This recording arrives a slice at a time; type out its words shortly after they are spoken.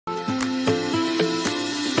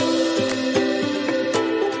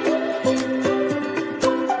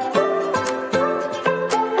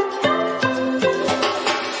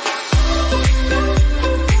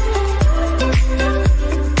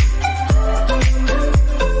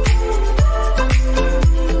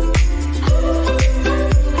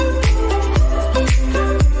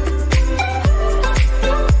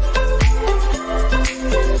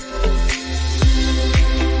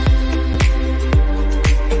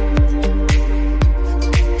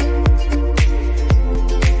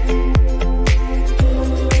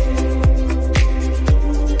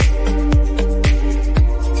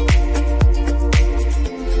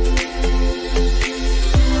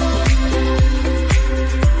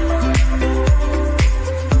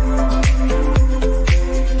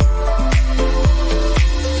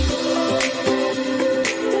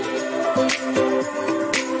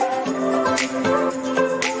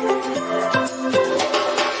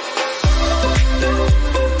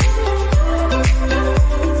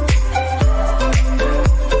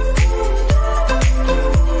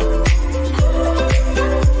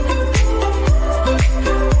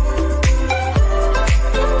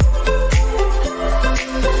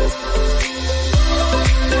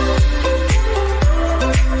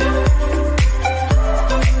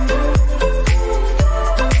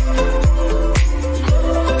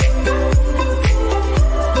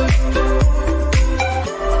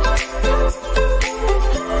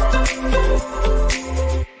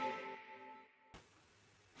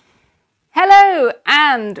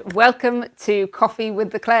and welcome to Coffee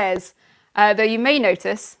with the Clares. Though you may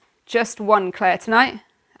notice, just one Clare tonight.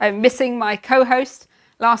 I'm missing my co-host.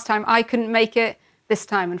 Last time I couldn't make it. This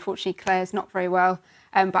time, unfortunately, Claire's not very well.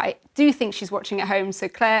 But I do think she's watching at home. So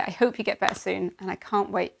Claire, I hope you get better soon. And I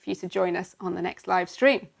can't wait for you to join us on the next live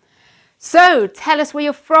stream. So tell us where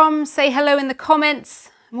you're from. Say hello in the comments.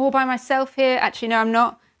 I'm all by myself here. Actually, no, I'm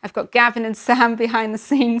not. I've got Gavin and Sam behind the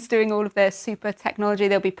scenes doing all of their super technology.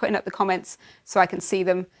 They'll be putting up the comments so I can see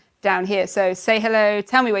them down here. So say hello,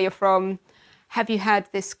 tell me where you're from. Have you had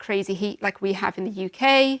this crazy heat like we have in the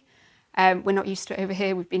UK? We're not used to it over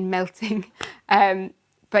here. We've been melting.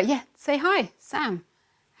 But yeah, say hi. Sam,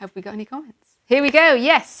 have we got any comments? Here we go.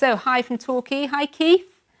 Yes. So hi from Torquay. Hi,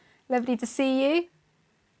 Keith. Lovely to see you.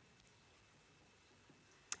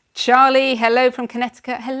 Charlie, hello from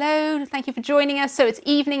Connecticut. Hello, thank you for joining us. So it's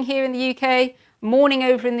evening here in the UK, morning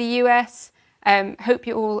over in the US. Hope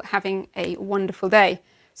you're all having a wonderful day.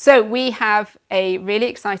 So we have a really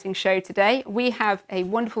exciting show today. We have a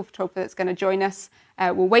wonderful photographer that's going to join us.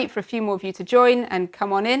 We'll wait for a few more of you to join and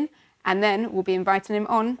come on in, and then we'll be inviting him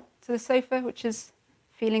on to the sofa, which is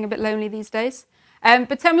feeling a bit lonely these days.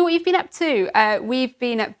 But tell me what you've been up to. We've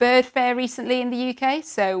been at Bird Fair recently in the UK,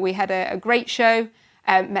 so we had a great show.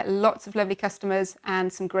 Met lots of lovely customers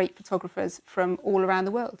and some great photographers from all around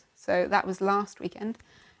the world. So that was last weekend.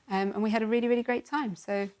 And we had a really, really great time.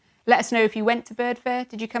 So let us know if you went to Bird Fair.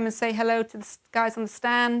 Did you come and say hello to the guys on the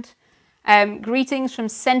stand? Greetings from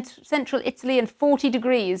central Italy and 40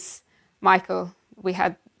 degrees. Michael, we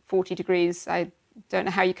had 40 degrees. I don't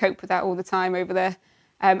know how you cope with that all the time over there.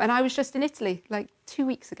 And I was just in Italy like 2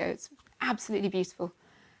 weeks ago. It's absolutely beautiful.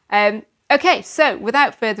 Okay, so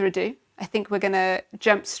without further ado, I think we're going to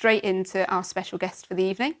jump straight into our special guest for the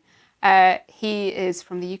evening. He is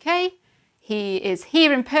from the UK. He is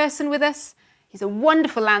here in person with us. He's a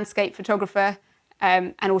wonderful landscape photographer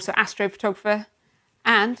and also astrophotographer.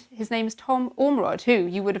 And his name is Tom Ormerod, who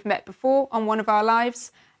you would have met before on one of our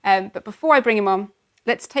lives. But before I bring him on,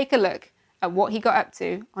 let's take a look at what he got up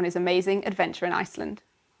to on his amazing adventure in Iceland.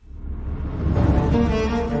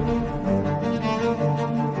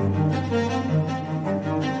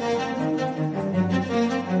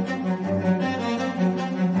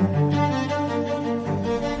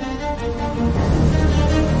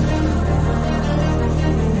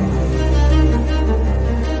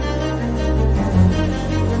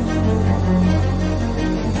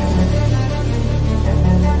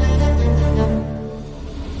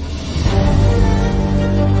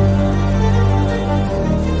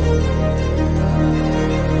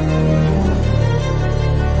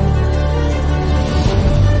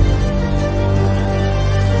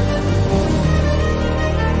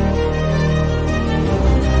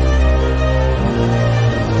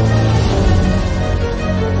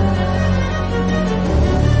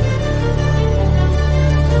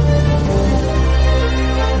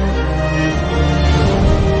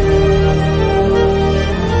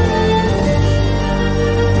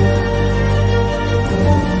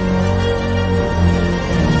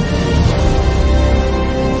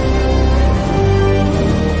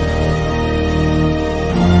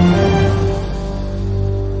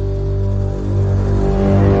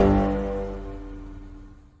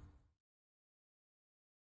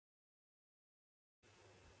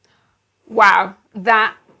 Wow,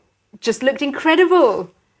 that just looked incredible.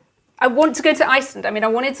 I want to go to Iceland. I mean, I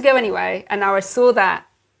wanted to go anyway, and now I saw that,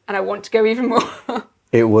 and I want to go even more.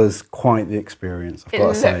 It was quite the experience, I've got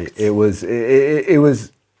to say. It was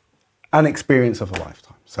an experience of a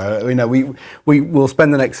lifetime. So, you know, we'll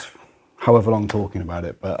spend the next however long talking about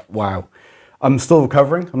it, but wow. I'm still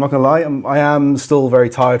recovering, I'm not going to lie. I am still very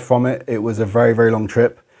tired from it. It was a very, very long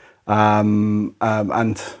trip. And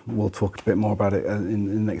we'll talk a bit more about it in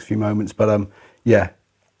the next few moments. But yeah,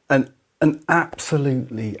 an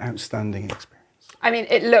absolutely outstanding experience. I mean,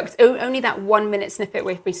 it looked only that 1 minute snippet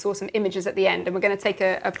where we saw some images at the end, and we're going to take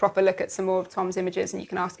a proper look at some more of Tom's images, and you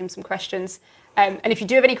can ask him some questions. And if you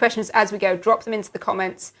do have any questions as we go, drop them into the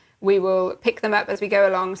comments. We will pick them up as we go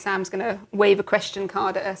along. Sam's going to wave a question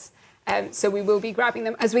card at us. So we will be grabbing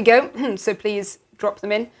them as we go. So please drop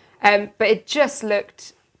them in. But it just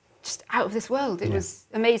looked just out of this world. It was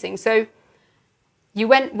amazing. So you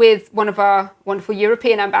went with one of our wonderful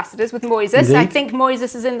European ambassadors, with Moises. Indeed. I think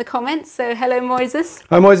Moises is in the comments. So hello, Moises.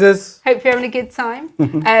 Hi, Moises. Hope you're having a good time.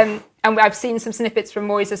 And I've seen some snippets from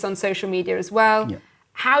Moises on social media as well. Yeah.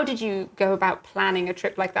 How did you go about planning a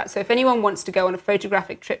trip like that? So if anyone wants to go on a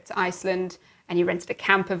photographic trip to Iceland and you rented a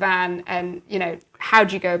camper van, and, you know, how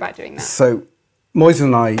do you go about doing that? So Moises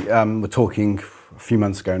and I were talking a few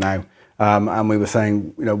months ago now, and we were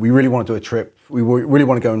saying, you know, we really want to do a trip. We really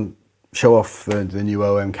want to go and show off the new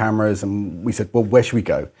OM cameras, and we said, well, where should we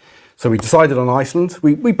go? So we decided on Iceland.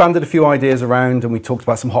 We banded a few ideas around, and we talked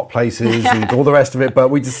about some hot places and all the rest of it. But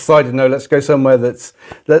we decided, no, let's go somewhere let's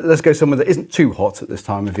go somewhere that isn't too hot at this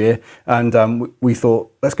time of year. And we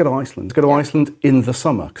thought, let's go to Iceland. Let's go to Iceland in the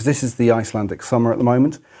summer, because this is the Icelandic summer at the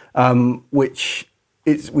moment, which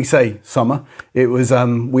we say summer. It was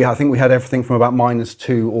I think we had everything from about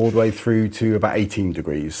 -2 all the way through to about 18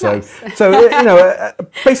 degrees. So nice. so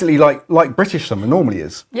basically like British summer normally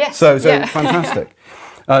is. Yes. So fantastic.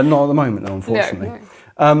 Not at the moment, though, unfortunately.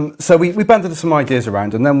 No. So we banded some ideas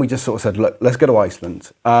around, and then we just sort of said, look, let's go to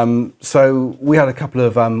Iceland. So we had a couple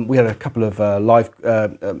of live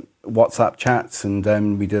WhatsApp chats, and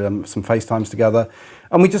then we did some FaceTimes together,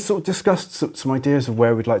 and we just sort of discussed some ideas of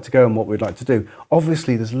where we'd like to go and what we'd like to do.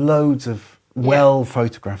 Obviously, there's loads of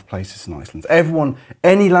well-photographed places in Iceland.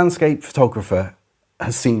 Any landscape photographer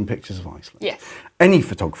has seen pictures of Iceland. Yes. Any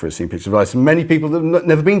photographer has seen pictures of Iceland. Many people that have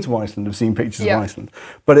never been to Iceland have seen pictures of Iceland.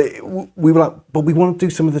 But we were like, but we want to do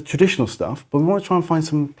some of the traditional stuff, but we want to try and find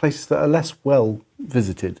some places that are less well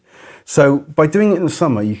visited. So by doing it in the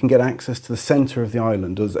summer, you can get access to the centre of the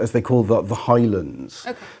island, as they call the highlands.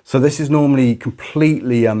 Okay. So this is normally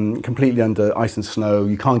completely under ice and snow.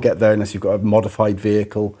 You can't get there unless you've got a modified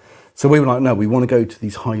vehicle. So we were like, no, we want to go to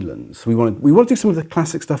these highlands. We want to do some of the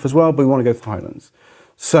classic stuff as well, but we want to go to the highlands.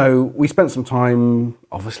 So we spent some time,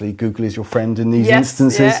 obviously Google is your friend in these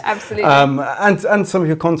instances. Yeah, absolutely. And some of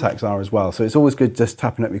your contacts are as well. So it's always good just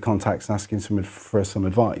tapping up your contacts and asking for some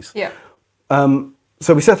advice. Yeah.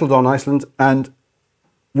 So we settled on Iceland, and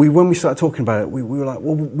when we started talking about it, we were like,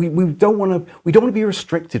 well, we don't want to be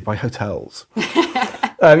restricted by hotels.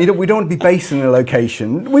 We don't want to be based in a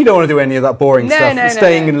location. We don't want to do any of that boring stuff.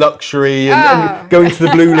 Staying in luxury and going to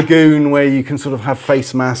the Blue Lagoon where you can sort of have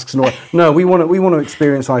face masks and all. No, we want to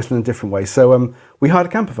experience Iceland in a different way. So we hired a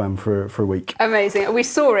camper van for a week. Amazing. We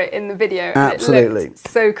saw it in the video. Absolutely. It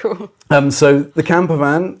looked so cool. So the camper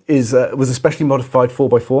van was a specially modified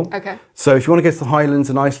 4x4. Okay. So if you want to go to the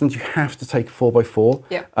Highlands in Iceland, you have to take a 4x4.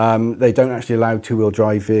 Yeah. They don't actually allow two-wheel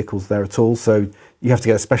drive vehicles there at all. So you have to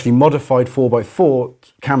get a specially modified 4x4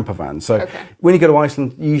 camper van. So when you go to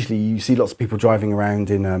Iceland, usually you see lots of people driving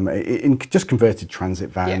around in just converted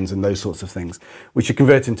transit vans and those sorts of things, which are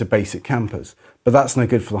converted into basic campers. But that's no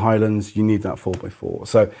good for the Highlands. You need that 4x4.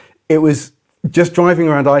 So it was just driving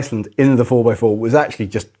around Iceland in the 4x4 was actually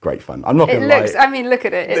just great fun. I'm not going to lie. I mean, look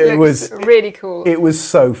at it. It looks really cool. It was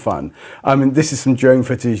so fun. I mean, this is some drone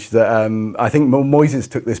footage that I think Moises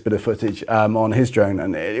took this bit of footage on his drone,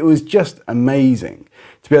 and it was just amazing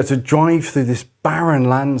to be able to drive through this barren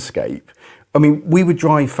landscape. I mean, we would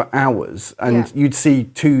drive for hours, and you'd see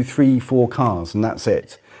 2, 3, 4 cars, and that's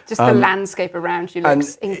it. Just the landscape around you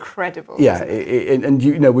looks incredible. Yeah, and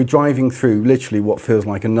we're driving through literally what feels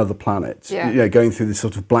like another planet. Yeah. Going through this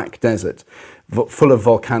sort of black desert, full of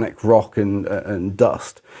volcanic rock and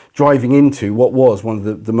dust, driving into what was one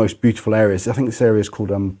of the most beautiful areas. I think this area is called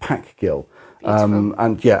Packgill.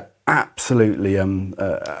 And yeah, absolutely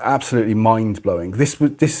mind blowing. This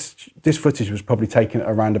footage was probably taken at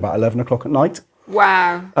around about 11 o'clock at night.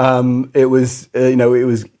 Wow.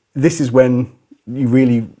 This is when you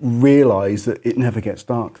really realise that it never gets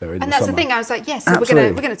dark there in the summer. And that's the thing, I was like, yes, so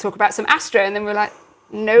we're going to talk about some Astro, and then we're like,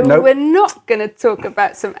 no, we're not going to talk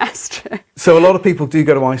about some Astro. So a lot of people do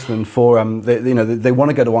go to Iceland for they want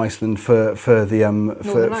to go to Iceland for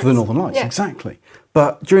the Northern Lights, exactly.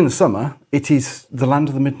 But during the summer, it is the land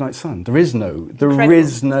of the midnight sun. There is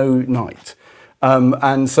no night.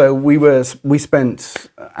 And so we spent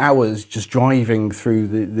hours just driving through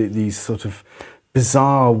these sort of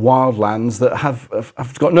bizarre wildlands that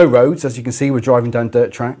have got no roads. As you can see, we're driving down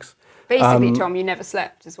dirt tracks. Basically, Tom, you never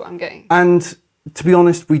slept, is what I'm getting. And to be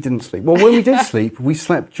honest, we didn't sleep. Well, when we did sleep, we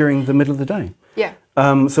slept during the middle of the day. Yeah.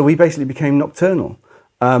 So we basically became nocturnal.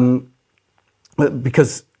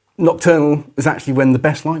 Because nocturnal is actually when the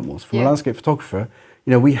best light was from a landscape photographer.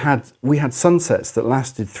 We had sunsets that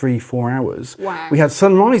lasted 3-4 hours. Wow. We had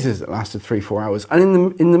sunrises that lasted 3-4 hours,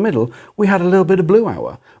 and in the middle we had a little bit of blue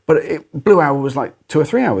hour. But blue hour was like 2 or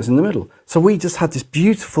 3 hours in the middle. So we just had this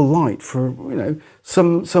beautiful light for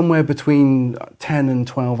somewhere between 10 and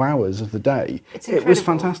 12 hours of the day. It's incredible. It was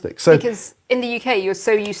fantastic. So because in the UK you're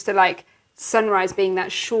so used to like sunrise being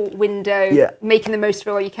that short window, making the most of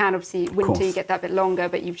it while you can. Obviously winter you get that bit longer,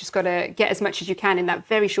 but you've just got to get as much as you can in that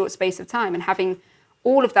very short space of time, and having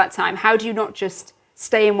all of that time, how do you not just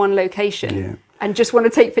stay in one location and just want to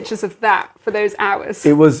take pictures of that for those hours?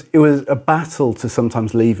 It was a battle to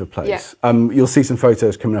sometimes leave a place. You'll see some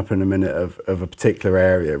photos coming up in a minute of a particular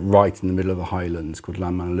area right in the middle of the Highlands called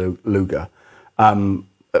Landmannalaugar.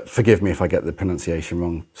 forgive me if I get the pronunciation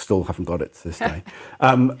wrong. Still haven't got it to this day.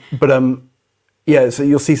 Yeah, so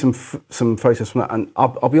you'll see some photos from that, and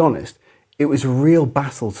I'll be honest, it was a real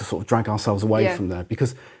battle to sort of drag ourselves away from there,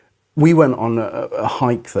 because we went on a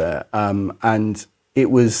hike there, and it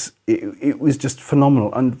was just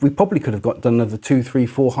phenomenal, and we probably could have done another 2, 3,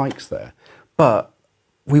 4 hikes there, but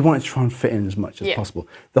we wanted to try and fit in as much as possible.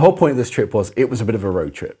 The whole point of this trip was, it was a bit of a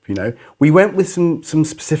road trip, you know. We went with some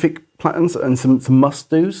specific plans and some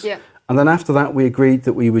must-dos, and then after that we agreed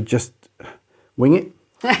that we would just wing it,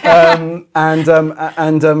 and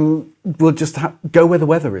we'll just go where the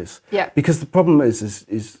weather is. Because the problem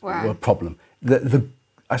is well, a problem.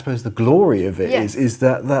 I suppose the glory of it is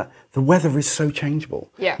that the weather is so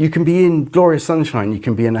changeable. You can be in glorious sunshine, you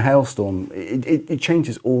can be in a hailstorm. It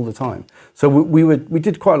changes all the time. So we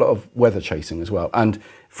did quite a lot of weather chasing as well. And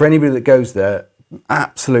for anybody that goes there,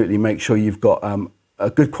 absolutely make sure you've got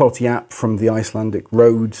a good quality app from the Icelandic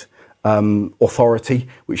Roads Authority,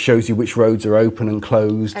 which shows you which roads are open and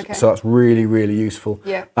closed. So that's really, really useful.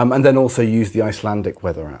 And then also use the Icelandic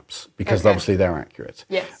weather apps, because obviously they're accurate.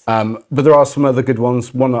 But there are some other good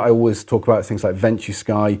ones. One that I always talk about, things like Venture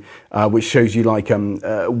Sky, which shows you like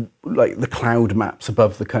the cloud maps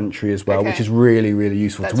above the country as well, which is really, really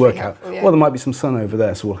useful to work out. Well, there might be some sun over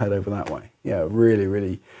there, so we'll head over that way. Yeah, really,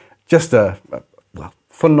 really, just a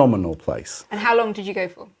phenomenal place. And how long did you go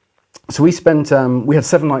for? So we spent, we had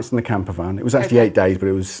 7 nights in the camper van. It was actually 8 days, but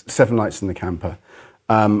it was 7 nights in the camper.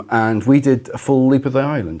 And we did a full loop of the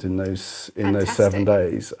island in those 7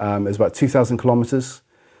 days. It was about 2,000 kilometres.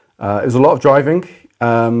 It was a lot of driving,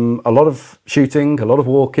 a lot of shooting, a lot of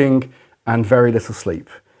walking, and very little sleep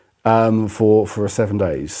for 7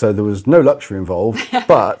 days. So there was no luxury involved,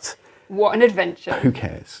 but... What an adventure. Who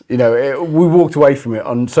cares? You know, we walked away from it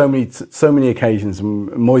on so many occasions, and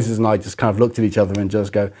Moises and I just kind of looked at each other and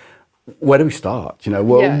just go, where do we start? You know,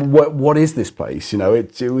 what is this place? You know,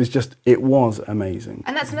 it was amazing.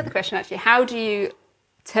 And that's another question, actually. How do you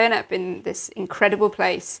turn up in this incredible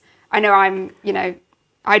place? I know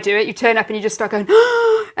I do it. You turn up and you just start going,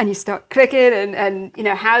 and you start clicking, and you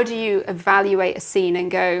know, how do you evaluate a scene and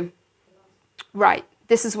go, right,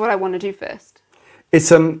 this is what I want to do first? It's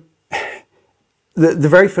the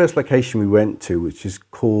very first location we went to, which is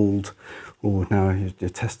called, oh, now you're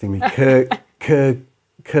testing me,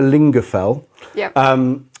 Kerlingerfell.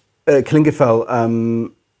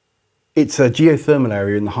 Kerlingerfell, it's a geothermal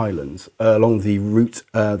area in the Highlands along the route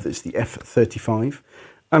that's the F35.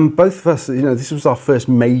 And both of us, you know, this was our first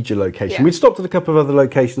major location. We'd stopped at a couple of other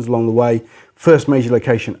locations along the way, first major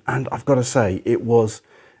location, and I've got to say, it was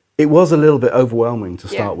a little bit overwhelming to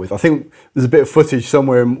start with. I think there's a bit of footage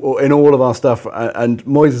somewhere in all of our stuff, and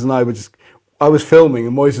Moises and I were I was filming,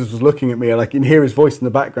 and Moises was looking at me, and I can hear his voice in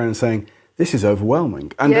the background saying, this is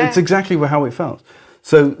overwhelming. And it's exactly how it felt.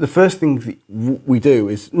 So the first thing we do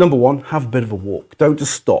is, number one, have a bit of a walk. Don't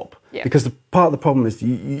just stop. Because part of the problem is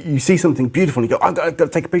you see something beautiful and you go, I've got to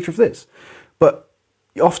take a picture of this. But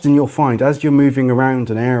often you'll find, as you're moving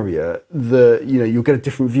around an area, you'll get a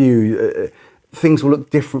different view. Things will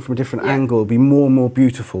look different from a different angle, it'll be more and more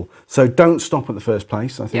beautiful. So don't stop at the first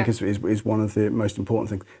place, I think is one of the most important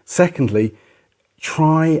things. Secondly,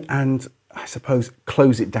 try and, I suppose,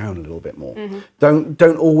 close it down a little bit more.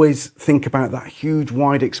 Don't always think about that huge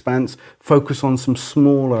wide expanse, focus on some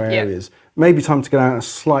smaller areas. Maybe time to get out a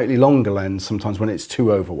slightly longer lens sometimes when it's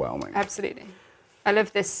too overwhelming. Absolutely. I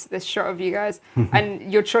love this shot of you guys.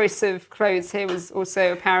 And your choice of clothes here was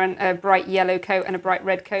also apparent, a bright yellow coat and a bright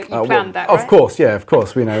red coat. You planned that, right? Of course, of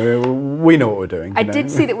course. We know what we're doing. I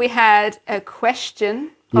did see that we had a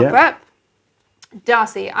question pop up.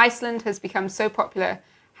 Darcy, Iceland has become so popular.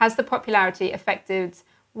 Has the popularity affected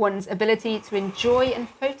one's ability to enjoy and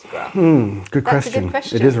photograph? Good question.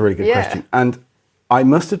 It is a really good question. And I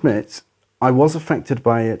must admit, I was affected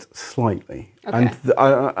by it slightly. And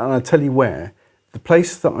I'll tell you where. The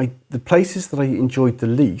places that I enjoyed the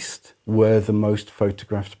least were the most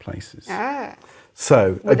photographed places.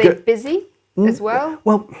 So were they busy as well?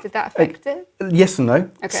 Well, did that affect it? Yes and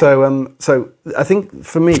no. So I think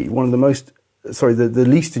for me, one of the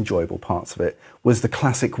least enjoyable parts of it was the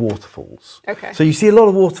classic waterfalls. So you see a lot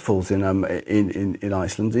of waterfalls in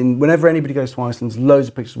Iceland. Whenever anybody goes to Iceland, there's loads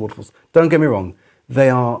of pictures of waterfalls. Don't get me wrong, they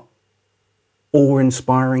are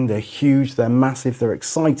awe-inspiring, they're huge, they're massive, they're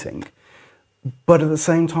exciting. But at the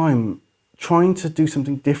same time, trying to do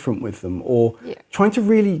something different with them, or trying to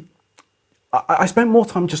really... I spent more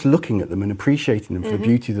time just looking at them and appreciating them for the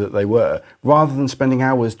beauty that they were, rather than spending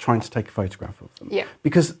hours trying to take a photograph of them.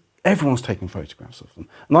 Because everyone's taking photographs of them.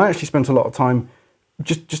 And I actually spent a lot of time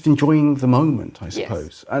just enjoying the moment, I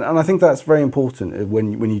suppose. Yes. And I think that's very important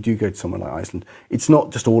when you do go to somewhere like Iceland. It's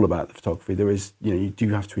not just all about the photography. There is, you do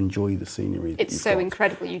have to enjoy the scenery. It's so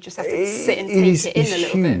incredible. You just have to sit and take it in a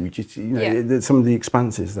little bit. It's huge. Some of the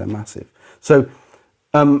expanses, they're massive. So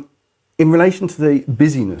in relation to the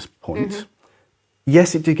busyness point,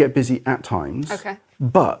 yes, it did get busy at times. Okay.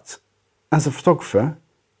 But as a photographer,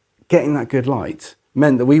 getting that good light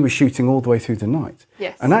meant that we were shooting all the way through the night.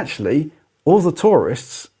 Yes. And actually, all the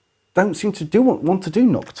tourists don't seem to want to do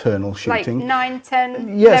nocturnal shooting. Like 9,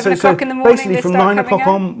 10, 11 o'clock in the morning. Basically from 9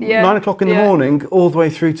 o'clock in the morning all the way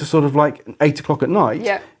through to sort of like 8 o'clock at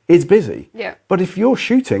night, it's busy. Yeah. But if you're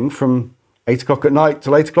shooting from 8 o'clock at night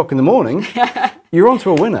till 8 o'clock in the morning, you're onto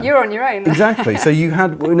a winner. You're on your own. Exactly. So you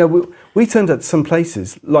had, we turned up to some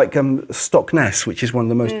places like Stockness, which is one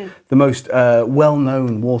of the most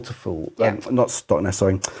well-known waterfall. Not Stockness,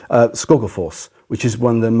 sorry, Skogafoss, which is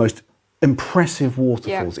one of the most impressive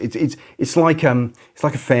waterfalls. It's like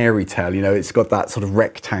a fairy tale. It's got that sort of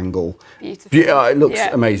rectangle. Beautiful. It looks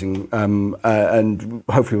amazing, and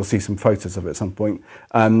hopefully we'll see some photos of it at some point.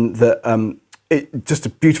 Just a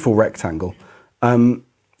beautiful rectangle.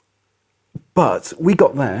 But we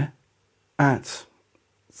got there at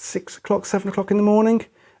 6 o'clock, 7 o'clock in the morning,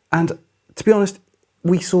 and to be honest,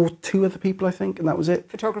 we saw 2 other people, I think, and that was it.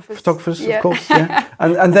 Photographers, of course,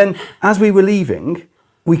 and then as we were leaving,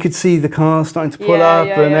 we could see the cars starting to pull up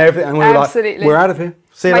and everything, and we were like, we're out of here.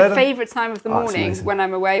 See you later. My favourite time of the morning when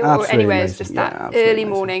I'm away, or anywhere, is just that early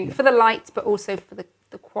morning for the light, but also for the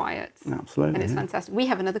quiet. Absolutely. And it's fantastic. We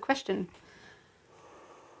have another question.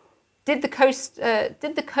 Did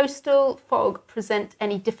the coastal fog present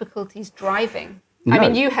any difficulties driving? No. I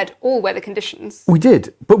mean, you had all weather conditions. We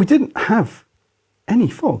did, but we didn't have any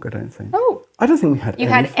fog, I don't think. Oh. I don't think we had any fog. You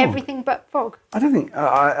had everything but fog. I don't think...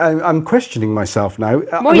 I'm questioning myself now.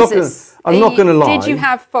 Moises, I'm not going to lie. Did you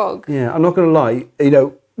have fog? Yeah, I'm not going to lie.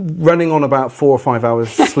 Running on about 4 or 5 hours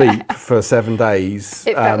sleep for 7 days.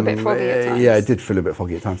 It felt a bit foggy at times. Yeah, it did feel a bit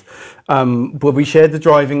foggy at times. But we shared the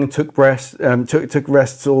driving and took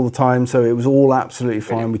rests all the time, so it was all absolutely fine.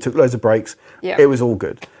 Brilliant. We took loads of breaks. Yeah. It was all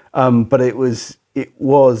good. But it was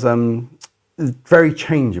very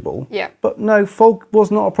changeable. Yeah. But no, fog was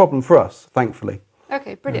not a problem for us, thankfully.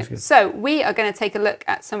 Okay, brilliant. So we are going to take a look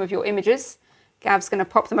at some of your images. Gav's going to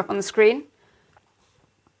pop them up on the screen.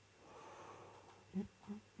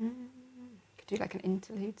 Do like an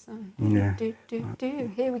interlude song. Yeah.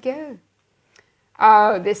 Here we go.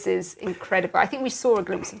 Oh, this is incredible. I think we saw a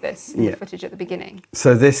glimpse of this in the footage at the beginning.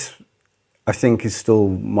 So this, I think, is still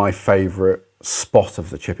my favourite spot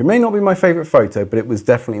of the trip. It may not be my favourite photo, but it was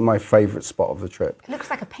definitely my favourite spot of the trip. It looks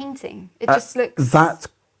like a painting. It just looks...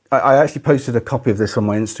 I actually posted a copy of this on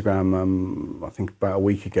my Instagram, I think about a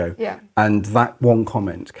week ago. Yeah. And that one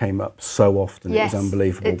comment came up so often. Yes, it was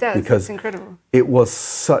unbelievable. It does. Because it's incredible. It was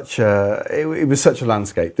such a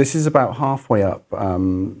landscape. This is about halfway up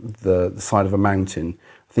the side of a mountain.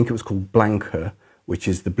 I think it was called Blanca, which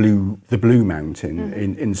is the Blue Mountain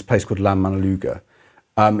in this place called Landmannalaugar.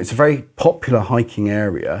 It's a very popular hiking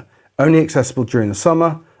area, only accessible during the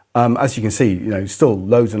summer. As you can see, still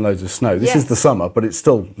loads and loads of snow. This is the summer, but it's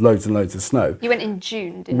still loads and loads of snow. You went in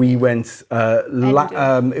June, didn't you? We went,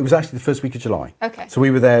 it was actually the first week of July. Okay. So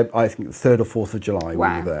we were there, I think, the 3rd or 4th of July we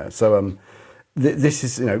were there. So this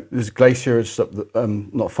is, there's a glacier just up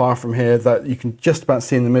not far from here that you can just about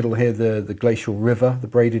see in the middle here, the glacial river, the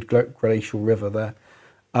braided glacial river there.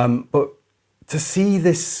 But to see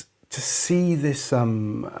this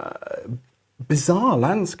bizarre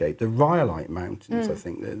landscape, the rhyolite mountains, I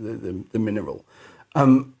think, the mineral. I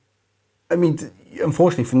mean,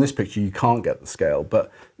 unfortunately from this picture you can't get the scale,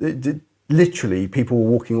 but literally people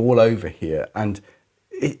were walking all over here, and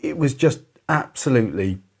it was just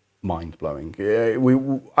absolutely mind-blowing.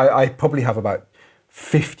 I probably have about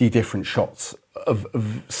 50 different shots of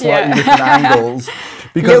slightly different angles.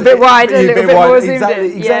 Because a little bit wide, a little bit more zoomed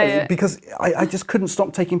in. Exactly. Because I just couldn't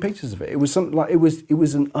stop taking pictures of it. It was something like it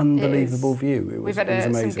was an unbelievable view. We've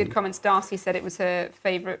had some good comments. Darcy said it was her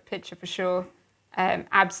favourite picture for sure.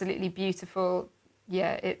 Absolutely beautiful.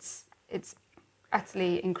 Yeah, it's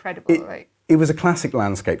utterly incredible. It was a classic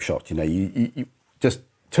landscape shot. You just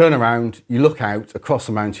turn around, you look out across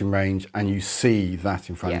the mountain range, and you see that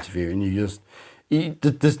in front of you, and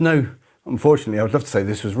there's no. Unfortunately, I would love to say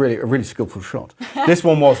this was a really skillful shot. This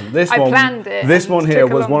one wasn't. This one here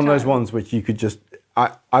was one of those ones which you could just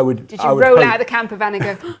I would. Did you roll out of the camper van and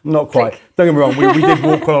go? Not quite. Click. Don't get me wrong. We did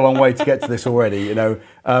walk quite a long way to get to this already. You know,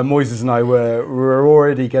 Moises and I were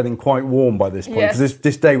already getting quite warm by this point, because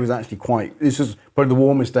this day was actually quite. This was probably the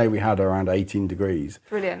warmest day we had, around 18 degrees.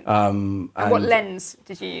 Brilliant. And what lens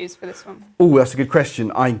did you use for this one? Oh, that's a good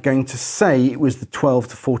question. I'm going to say it was the 12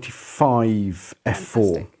 to 45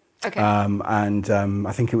 f4. Okay.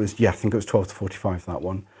 I think it was 12 to 45, that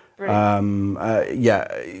one.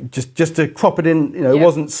 Just to crop it in, you know, it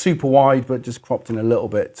wasn't super wide, but just cropped in a little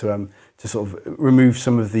bit to sort of remove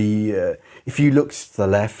some of the. If you looked to the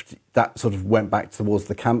left, that sort of went back towards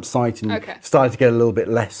the campsite and started to get a little bit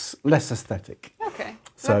less aesthetic. Okay.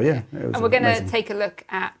 So lovely. yeah, it was and we're going to amazing. take a look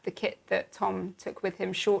at the kit that Tom took with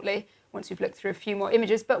him shortly, once we've looked through a few more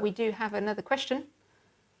images. But we do have another question.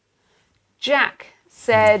 Jack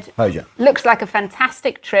said, "Hi, Jack. Looks like a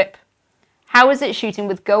fantastic trip. How was it shooting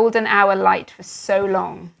with golden hour light for so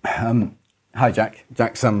long?" Hi, Jack.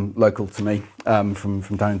 Jack's local to me, from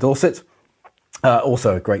down in Dorset.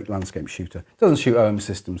 Also a great landscape shooter. Doesn't shoot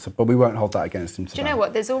OMSYSTEM, but we won't hold that against him today. Do you know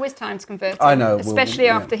what? There's always time to convert him, I know. especially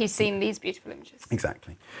after he's seen these beautiful images.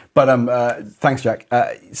 Exactly. But thanks, Jack.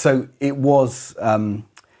 So it was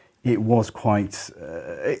quite.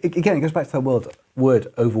 Again, it goes back to that word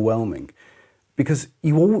overwhelming. Because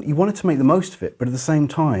you wanted to make the most of it, but at the same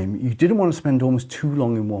time, you didn't want to spend almost too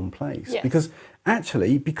long in one place. Yes. Because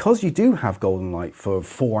actually, because you do have golden light for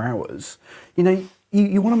 4 hours, you know,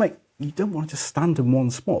 you don't want to just stand in one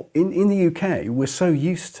spot. In the UK, we're so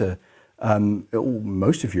used to,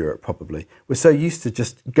 most of Europe probably, we're so used to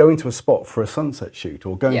just going to a spot for a sunset shoot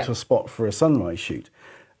or going to a spot for a sunrise shoot.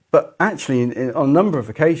 But actually, on a number of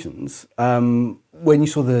occasions, when you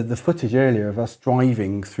saw the footage earlier of us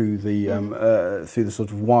driving through the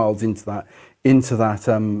sort of wilds into that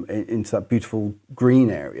beautiful green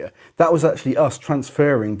area, that was actually us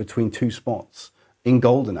transferring between two spots in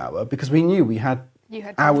golden hour, because we knew we had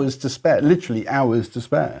hours to spare, literally hours to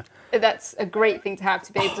spare. That's a great thing to have,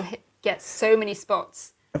 to be able to get so many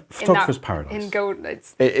spots. Photographer's paradise. In golden.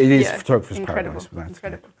 It is photographer's paradise.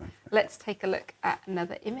 Incredible. Let's take a look at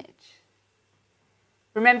another image.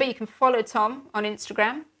 Remember, you can follow Tom on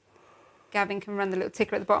Instagram. Gavin can run the little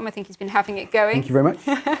ticker at the bottom. I think he's been having it going. Thank you very much.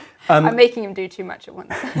 I'm making him do too much at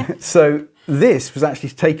once. So this was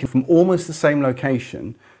actually taken from almost the same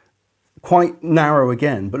location, quite narrow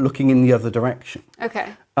again, but looking in the other direction.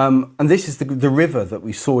 Okay. And this is the river that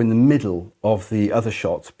we saw in the middle of the other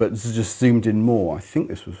shot, but just zoomed in more. I think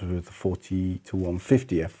this was with the 40 to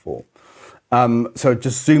 150 f4. So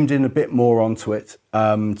just zoomed in a bit more onto it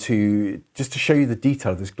to show you the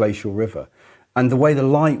detail of this glacial river, and the way the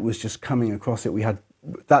light was just coming across it. We had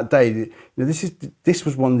that day. You know, this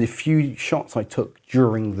was one of the few shots I took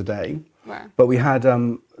during the day. Wow. But we had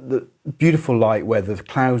the beautiful light where the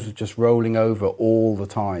clouds were just rolling over all the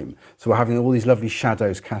time. So we're having all these lovely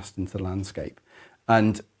shadows cast into the landscape,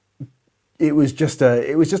 and it was just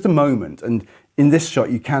a moment. And in this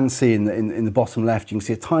shot, you can see in the bottom left, you can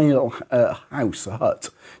see a tiny little house, a hut,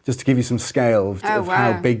 just to give you some scale of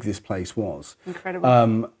how big this place was.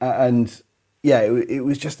 Incredible. And yeah, it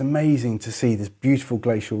was just amazing to see this beautiful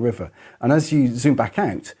glacial river. And as you zoom back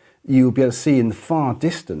out, you'll be able to see in the far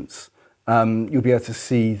distance. You'll be able to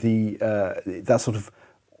see that sort of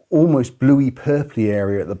almost bluey purpley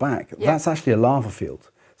area at the back. Yeah. That's actually a lava field.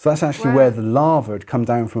 So that's actually where the lava had come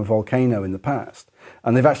down from a volcano in the past.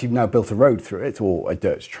 And they've actually now built a road through it, or a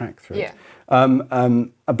dirt track through it.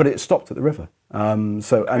 But it stopped at the river. And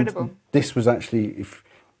this was actually,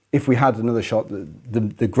 if we had another shot,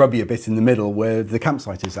 the grubbier bit in the middle where the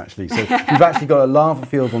campsite is actually. So you've actually got a lava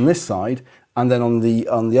field on this side, and then on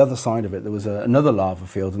the other side of it, there was another lava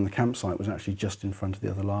field, and the campsite was actually just in front of the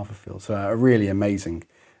other lava field. So a really amazing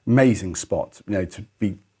spot, you know, to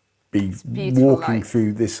be walking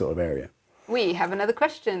through this sort of area. We have another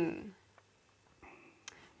question.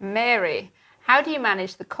 Mary, how do you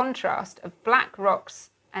manage the contrast of black rocks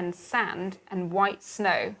and sand and white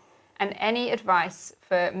snow? And any advice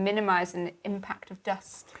for minimising the impact of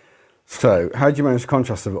dust? So, how do you manage the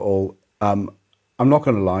contrast of it all? I'm not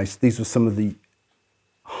going to lie, these were some of the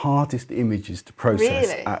hardest images to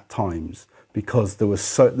process at times, because there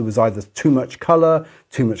was either too much colour,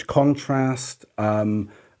 too much contrast, and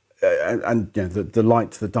you know, the light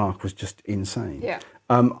to the dark was just insane. Yeah.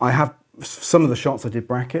 I have some of the shots I did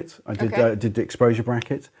bracket. I did the exposure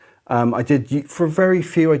bracket. I did, for very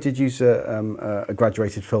few, I did use a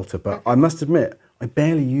graduated filter, but I must admit, I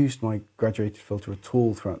barely used my graduated filter at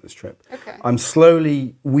all throughout this trip. Okay. I'm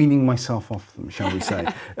slowly weaning myself off them, shall we say.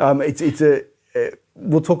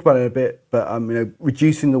 We'll talk about it in a bit, but you know,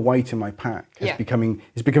 reducing the weight in my pack is becoming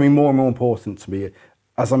more and more important to me.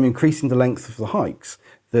 as I'm increasing the length of the hikes,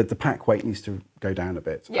 the pack weight needs to go down a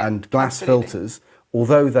bit. Yeah, and glass absolutely. filters,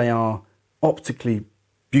 although they are optically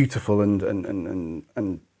beautiful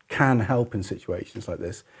and can help in situations like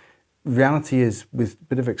this, reality is with a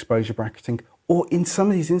bit of exposure bracketing, or in some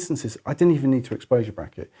of these instances, I didn't even need to exposure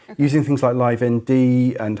bracket. Okay. Using things like Live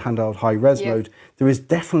ND and handheld high res mode, there is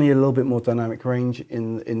definitely a little bit more dynamic range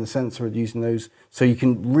in the sensor using those, so you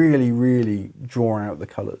can really, really draw out the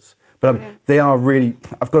colours. But they are really,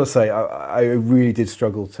 I've got to say, I really did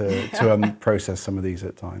struggle to process some of these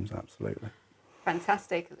at times, absolutely.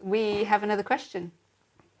 Fantastic. We have another question.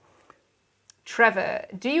 Trevor,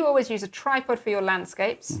 do you always use a tripod for your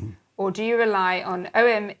landscapes, or do you rely on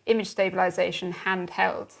OM image stabilization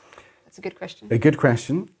handheld? That's a good question. A good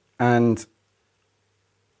question, and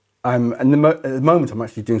at the moment I'm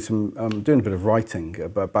actually doing a bit of writing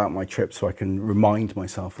about my trip, so I can remind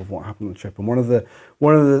myself of what happened on the trip. And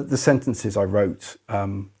one of the sentences I wrote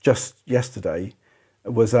just yesterday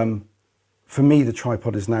was, for me the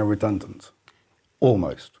tripod is now redundant,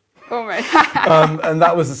 almost. Almost. And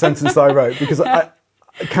that was the sentence that I wrote, because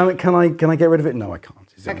can I get rid of it? No, I can't.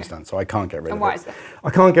 You understand? So I can't get rid of it. And why is that?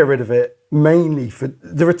 I can't get rid of it mainly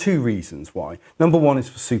there are two reasons why. Number one is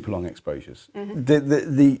for super long exposures.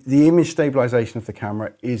 The image stabilization of the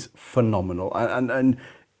camera is phenomenal, and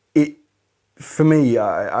it, for me,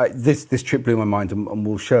 this trip blew my mind, and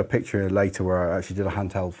we'll show a picture later where I actually did a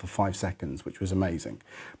handheld for 5 seconds, which was amazing.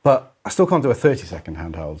 But I still can't do a 30-second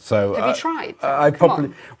handheld. So have you tried? I'll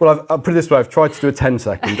put it this way: I've tried to do a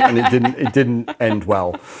 10-second, and it didn't end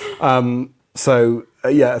well.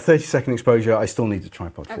 Yeah, a 30-second exposure I still need a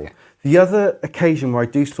tripod for. Okay. The other occasion where I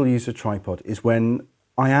do still use a tripod is when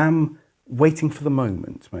I am waiting for the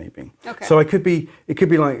moment, maybe. Okay. So it could be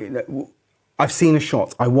like, I've seen a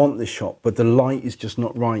shot, I want this shot, but the light is just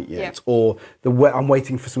not right yet, or I'm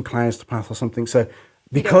waiting for some clouds to pass or something. So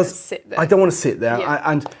because I don't want to sit there,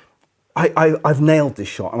 and I've nailed this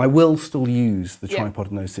shot, and I will still use the tripod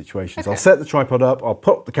in those situations. Okay. I'll set the tripod up, I'll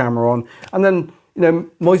pop the camera on, and then,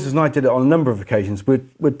 Moises and I did it on a number of occasions.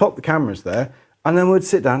 We'd pop the cameras there, and then we'd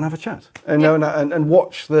sit down and have a chat, and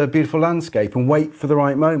watch the beautiful landscape and wait for the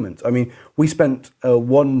right moment. I mean, we spent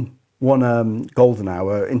one golden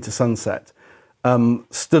hour into sunset,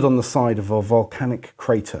 stood on the side of a volcanic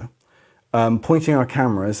crater, pointing our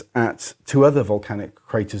cameras at 2 other volcanic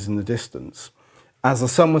craters in the distance as the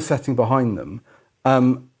sun was setting behind them.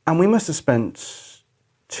 And we must have spent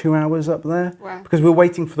 2 hours up there. Wow. Because we were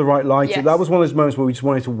waiting for the right light. Yes. That was one of those moments where we just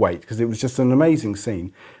wanted to wait, because it was just an amazing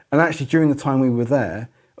scene. And actually, during the time we were there,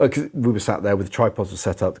 because we were sat there with the tripods were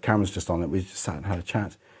set up, the camera's just on it, we just sat and had a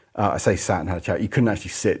chat. I say sat and had a chat. You couldn't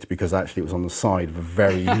actually sit, because actually it was on the side of a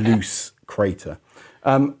very loose crater.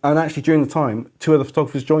 And actually, during the time, 2 other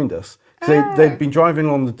photographers joined us. They'd been driving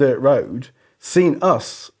along the dirt road, seen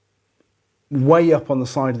us way up on the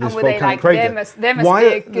side of this volcanic crater.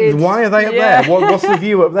 Why are they up there? What's the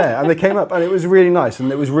view up there? And they came up, and it was really nice.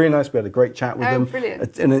 And it was really nice. We had a great chat with them.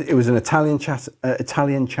 Brilliant. And it was an Italian chap,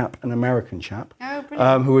 an American chap,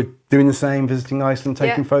 who were doing the same, visiting Iceland,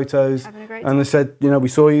 taking photos. And they said, we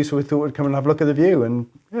saw you, so we thought we'd come and have a look at the view. And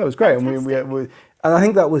it was great. And and I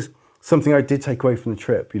think that was something I did take away from the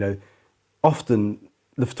trip. Often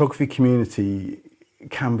the photography community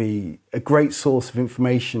can be a great source of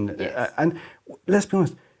information. And let's be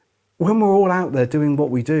honest, when we're all out there doing what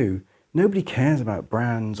we do, nobody cares about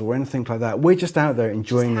brands or anything like that. We're just out there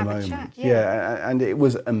enjoying the moment. And it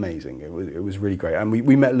was amazing. It was really great. And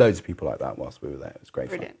we met loads of people like that whilst we were there. It was great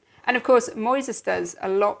fun. And of course, Moises does a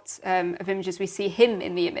lot of images. We see him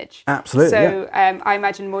in the image. Absolutely. So I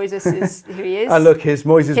imagine Moises is who he is. Look, here's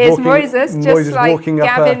Moises walking. Here's Moises, just like walking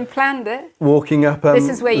Gavin planned it. Walking up. This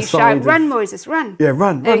is where you shout, "Run, Moises, run!" Yeah,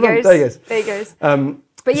 run. There he goes. There he goes.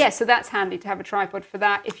 But yeah, so that's handy to have a tripod for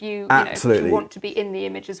that if you if you want to be in the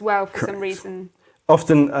image as well for some reason.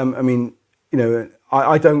 Often,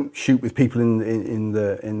 I don't shoot with people in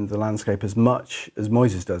the landscape as much as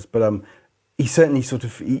Moises does, but he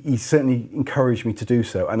certainly encouraged me to do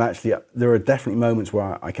so. And actually, there are definitely moments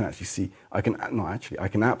where I can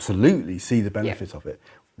absolutely see the benefit of it.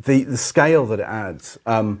 The scale that it adds.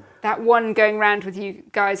 That one going round with you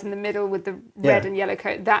guys in the middle with the red and yellow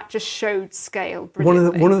coat, that just showed scale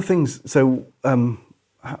brilliantly. One of the things. So I don't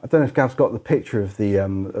know if Gav's got the picture of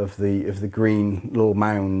the green little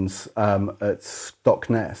mounds at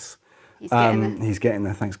Stockness. He's getting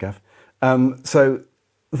there. Thanks, Gav. So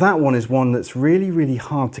that one is one that's really, really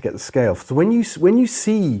hard to get the scale. So when you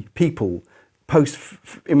see people post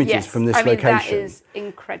images from this location. That is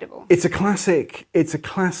incredible. It's a classic. It's a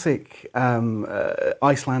classic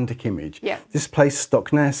Icelandic image. Yeah. This place,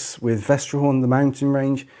 Stockness, with Vestrahorn, the mountain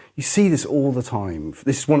range. You see this all the time.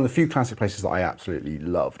 This is one of the few classic places that I absolutely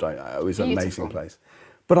loved. It was an amazing place.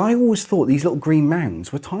 But I always thought these little green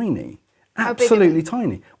mounds were tiny. Absolutely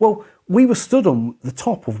tiny. Well, we were stood on the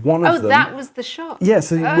top of one of them. Oh, that was the shot. Yeah,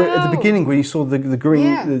 so at the beginning when you saw the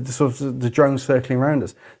green, the sort of the drone circling around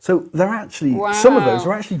us. So they're actually, some of those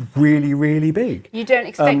are actually really, really big. You don't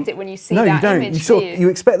expect it when you see that you don't. image, You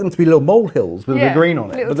expect them to be little molehills with a green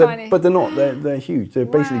on it, but they're not. They're huge. They're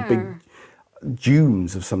basically big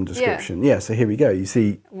dunes of some description. Yeah, so here we go. You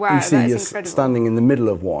see us standing in the middle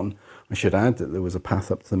of one. I should add that there was a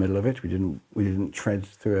path up to the middle of it. We didn't tread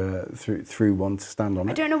through one to stand on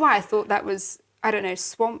it. I don't know why I thought that was, I don't know,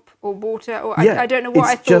 swamp or water, or I don't know what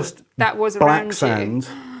I thought that was around you.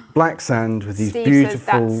 Black sand with these Steve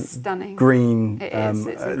beautiful says that's stunning. Green,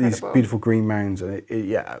 these beautiful green mounds.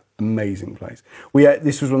 Yeah, amazing place.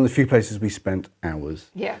 This was one of the few places we spent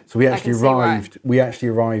hours. Yeah. So we actually arrived. We actually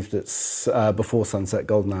arrived at before sunset,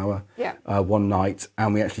 golden hour. Yeah. One night,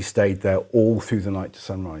 and we actually stayed there all through the night to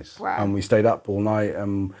sunrise. Wow. And we stayed up all night.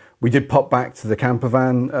 We did pop back to the camper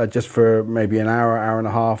van just for maybe an hour, hour and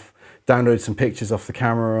a half. Downloaded some pictures off the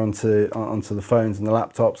camera onto the phones and the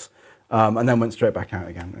laptops. And then went straight back out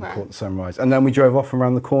again and caught the sunrise. And then we drove off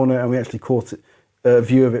around the corner and we actually caught a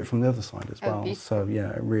view of it from the other side as well. Beautiful. So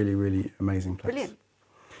yeah, a really, really amazing place. Brilliant.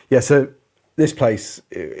 Yeah, so this place,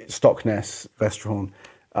 Stockness, Vestrahorn,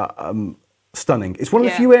 stunning. It's one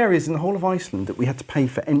of the few areas in the whole of Iceland that we had to pay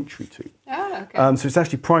for entry to. Oh, okay. So it's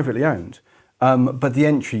actually privately owned. But the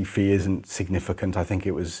entry fee isn't significant. I think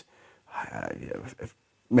it was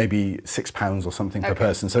maybe £6 or something per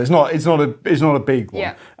person, so it's not a big one.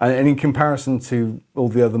 Yeah. And in comparison to all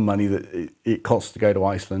the other money that it costs to go to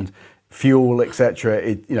Iceland, fuel,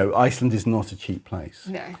 etc., Iceland is not a cheap place.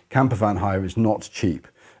 No. Camper van hire is not cheap.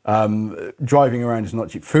 Driving around is not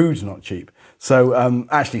cheap. Food's not cheap. So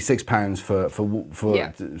actually £6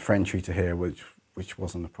 for entry to here, which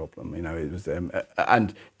wasn't a problem. It was,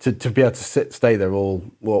 and to be able to stay there all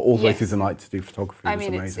the way through the night to do photography was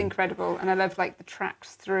amazing. It's incredible, and I love the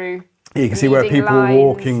tracks through. Yeah, you can see where people were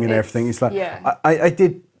walking and everything. It's like I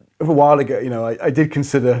did a while ago. I did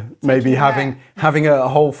consider maybe having a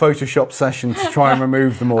whole Photoshop session to try and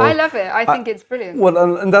remove them all. I love it. I think it's brilliant.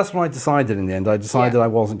 Well, and that's what I decided in the end. I decided I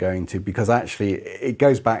wasn't going to, because actually it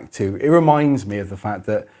goes back to, it reminds me of the fact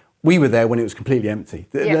that we were there when it was completely empty.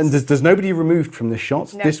 And there's nobody removed from this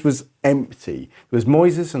shot. No. This was empty. It was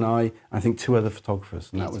Moises and I think 2 other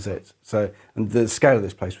photographers, and that was it. So, and the scale of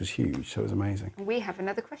this place was huge, so it was amazing. We have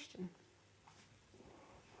another question.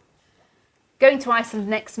 Going to Iceland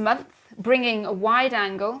next month, bringing a wide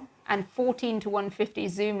angle and 14-150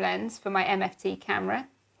 zoom lens for my MFT camera.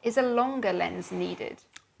 Is a longer lens needed?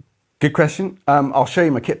 Good question. I'll show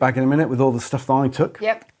you my kit bag in a minute with all the stuff that I took.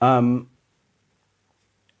 Yep.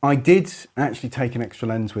 I did actually take an extra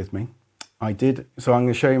lens with me. I did. So I'm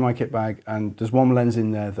going to show you my kit bag, and there's one lens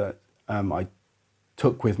in there that I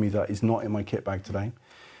took with me that is not in my kit bag today.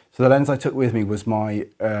 So the lens I took with me was my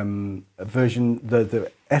version,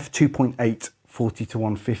 the f2.8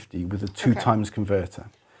 40-150 with a 2x converter.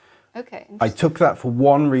 Okay. I took that for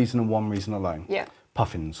one reason and one reason alone. Yeah.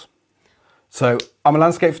 Puffins. So I'm a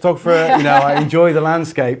landscape photographer. I enjoy the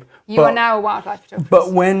landscape. You are now a wildlife photographer.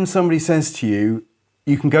 But when somebody says to you,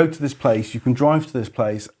 you can go to this place, you can drive to this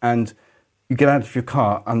place, and you get out of your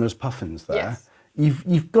car and there's puffins there. Yes.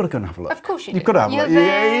 You've got to go and have a look. Of course you do. You've got to have a look.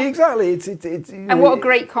 Yeah, exactly. And what a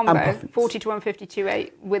great combo, 40-150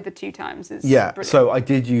 2.8 with the 2x is brilliant. So I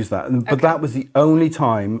did use that. But that was the only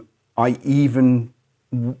time I even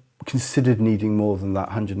considered needing more than that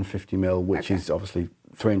 150mm, which is obviously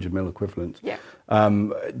 300mm equivalent. Yeah.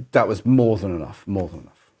 That was more than enough,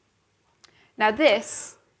 Now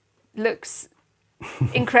this looks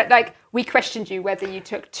incredible. We questioned you whether you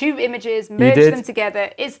took 2 images, merged them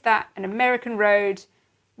together. Is that an American road,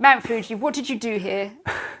 Mount Fuji? What did you do here?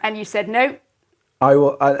 And you said no. I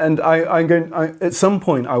will, I'm going. At some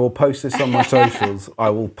point, I will post this on my socials. I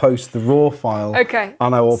will post the raw file. Okay.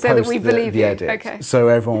 And I will so post that we believe the edit. Okay. So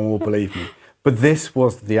everyone will believe me. But this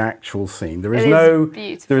was the actual scene. There is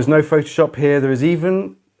beautiful. There is no Photoshop here. There is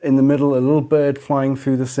even in the middle a little bird flying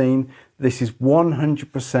through the scene. This is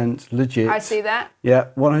 100% legit. I see that. Yeah,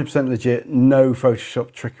 100% legit. No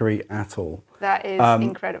Photoshop trickery at all. That is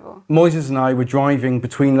incredible. Moises and I were driving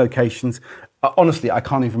between locations. Honestly, I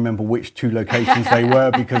can't even remember which 2 locations they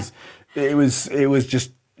were, because it was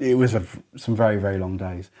some very, very long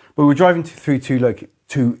days. But we were driving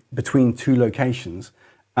between 2 locations,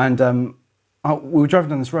 and we were driving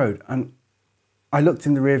down this road, and I looked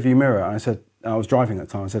in the rear view mirror and I said, I was driving at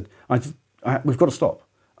the time, I said, we've got to stop.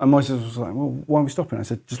 And Moises was like, well, why are we stopping? I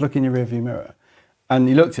said, just look in your rear view mirror. And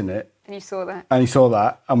he looked in it. And you saw that. And he saw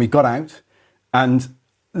that. And we got out. And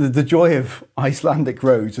the joy of Icelandic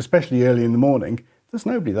roads, especially early in the morning, there's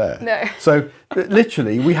nobody there. No. So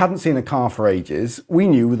literally, we hadn't seen a car for ages. We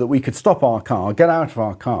knew that we could stop our car, get out of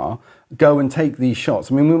our car, go and take these shots.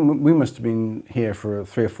 I mean, we must have been here for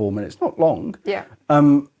 3 or 4 minutes, not long. Yeah.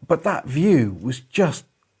 But that view was just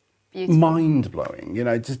mind-blowing, you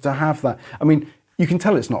know, just to have that. I mean, you can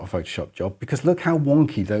tell it's not a Photoshop job because look how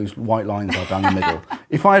wonky those white lines are down the middle.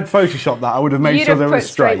 If I had Photoshopped that, I would have made sure they were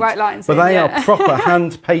straight. White lines but they are proper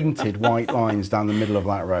hand-painted white lines down the middle of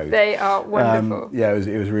that road. They are wonderful. Yeah,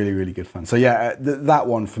 it was really, really good fun. So yeah, that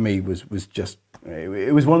one for me was just,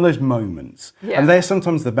 it was one of those moments. Yeah. And they're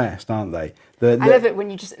sometimes the best, aren't they? I love it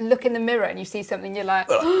when you just look in the mirror and you see something, you're like,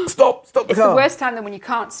 stop the car. It's the worst time than when you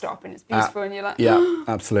can't stop and it's beautiful and you're like, yeah,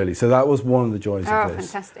 absolutely. So that was one of the joys of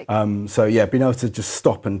this. Fantastic. So yeah, being able to just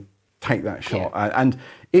stop and take that shot. And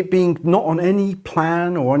it being not on any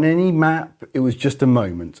plan or on any map, it was just a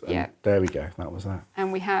moment. And there we go, that was that.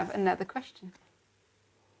 And we have another question.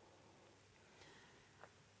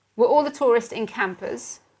 Were all the tourists in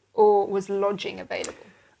campers or was lodging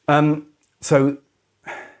available? So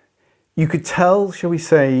you could tell, shall we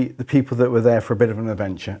say, the people that were there for a bit of an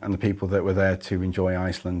adventure and the people that were there to enjoy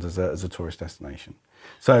Iceland as a tourist destination.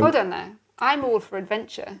 So hold on there. I'm all for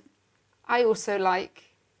adventure. I also like,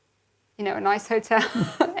 you know, a nice hotel,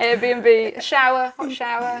 Airbnb, a shower, hot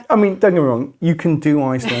shower. I mean, don't get me wrong, you can do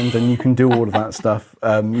Iceland and you can do all of that stuff.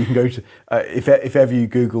 You can go to, if ever you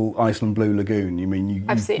Google Iceland Blue Lagoon, you mean you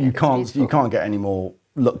can't get any more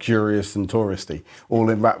luxurious and touristy, all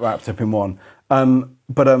wrapped up in one.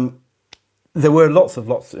 There were lots of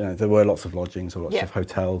lodgings or lots of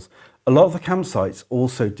hotels. A lot of the campsites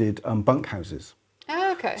also did bunk houses.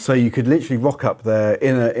 Oh, okay. So you could literally rock up there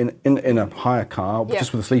in a hire car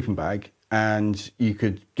just with a sleeping bag, and you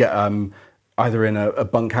could get either in a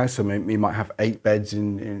bunkhouse, so you might have 8 beds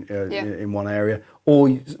in one area,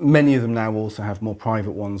 or many of them now also have more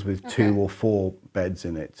private ones with 2 or 4 beds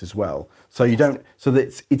in it as well. So you don't. So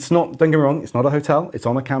that it's not. Don't get me wrong. It's not a hotel. It's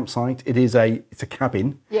on a campsite. It's a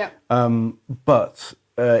cabin. Yeah. But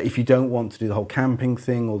if you don't want to do the whole camping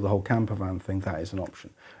thing or the whole camper van thing, that is an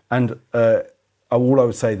option. And all I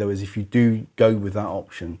would say though is if you do go with that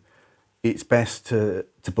option, it's best to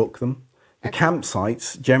book them. The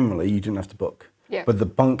campsites generally you didn't have to book. Yeah. But the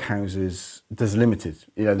bunk houses, there's limited.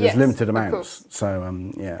 You know, there's limited amounts.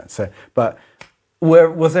 So yeah. So but.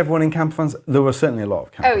 Was everyone in camper vans? There were certainly a lot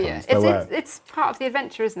of camper vans. Oh yeah, it's part of the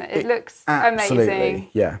adventure, isn't it? It looks amazing.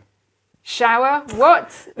 Yeah. Shower? What?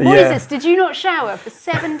 Moises, did you not shower for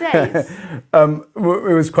 7 days? It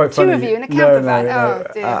was quite funny. 2 of you in a camper van. Oh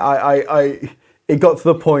dear. It got to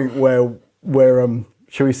the point where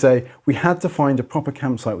shall we say, we had to find a proper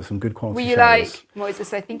campsite with some good quality showers. Were you like,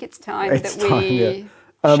 Moises, I think it's time that we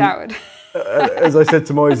showered? As I said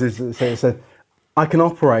to Moises, I said, I can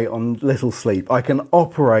operate on little sleep. I can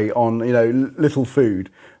operate on little food,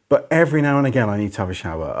 but every now and again I need to have a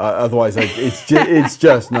shower. Otherwise, it's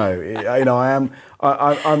just no.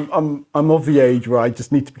 I'm of the age where I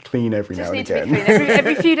just need to be clean every now and again.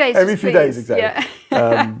 Every few days. Every few days, exactly.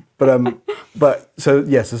 Yeah. But so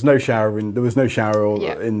yes, there's no shower there was no shower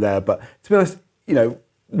in there. But to be honest,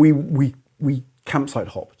 we campsite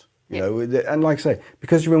hopped. You know, and like I say,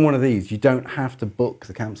 because you're in one of these, you don't have to book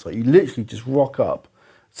the campsite. You literally just rock up.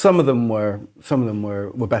 Some of them were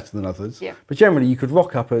better than others. Yeah. But generally, you could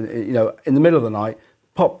rock up, in the middle of the night,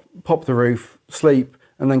 pop the roof, sleep,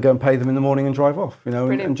 and then go and pay them in the morning and drive off.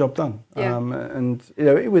 And job done. Yeah.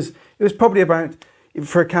 It was probably about,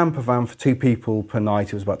 for a camper van for 2 people per night,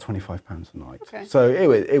 it was about £25 a night. Okay. So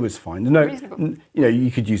it was fine.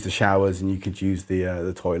 You could use the showers and you could use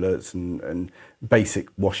the toilets and basic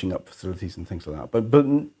washing up facilities and things like that.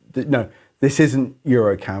 But no, this isn't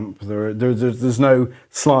Eurocamp. There's no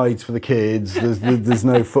slides for the kids. There's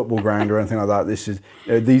no football ground or anything like that. This is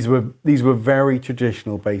these were very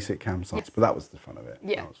traditional basic campsites. But that was the fun of it.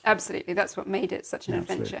 Yeah, absolutely. That's what made it such an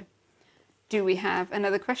adventure. Do we have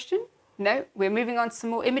another question? No, we're moving on to some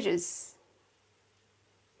more images.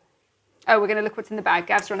 Oh, we're going to look what's in the bag.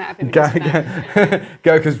 Gav's run out of images.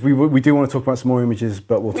 Go, because we do want to talk about some more images,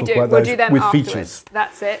 but we'll talk about those with afterwards. Features.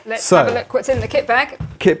 That's it. Let's have a look what's in the kit bag.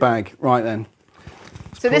 Kit bag, right then.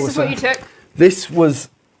 So this is what you took? This was...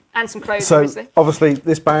 And some clothes, obviously. Obviously,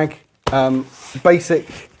 this bag,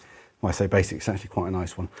 basic... Well, I say basic, it's actually quite a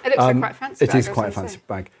nice one. It looks like quite a fancy bag. It is quite a fancy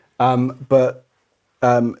bag.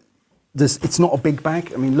 It's not a big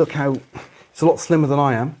bag. I mean, look how... It's a lot slimmer than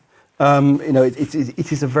I am. You know,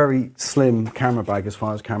 it is a very slim camera bag as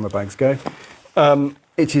far as camera bags go.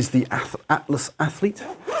 It is the Atlas Athlete.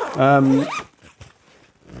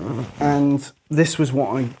 And this was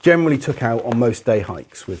what I generally took out on most day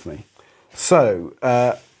hikes with me. So,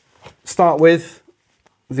 start with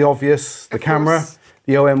the obvious, the camera,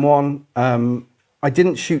 the OM1. I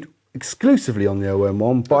didn't shoot exclusively on the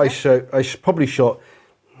OM1, but I probably shot,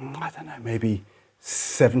 I don't know, maybe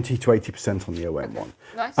 70 to 80% on the OM1.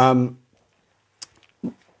 Nice.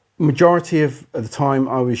 Majority of the time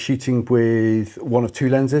I was shooting with one of two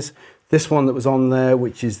lenses. This one that was on there,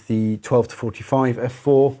 which is the 12 to 45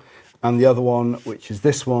 f4, and the other one, which is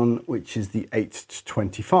this one, which is the 8 to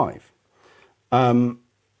 25. I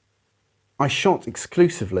shot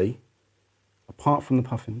exclusively, apart from the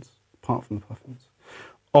puffins,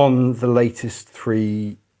 on the latest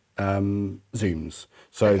three zooms.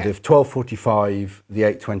 So the 1245, the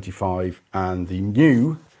 825, and the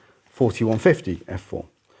new 4150 f4.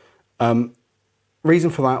 Reason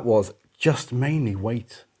for that was just mainly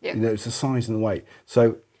weight. Yeah. You know, it's the size and the weight.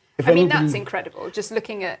 So if I mean, that's incredible. Just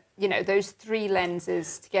looking at, you know, those three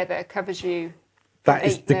lenses together covers you. That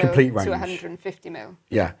is the complete range. To 150 mil.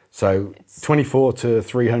 Yeah. So it's 24 to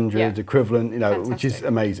 300 equivalent, you know, Fantastic. which is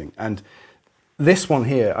amazing. And this one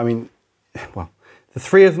here, I mean, well, the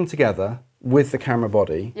three of them together with the camera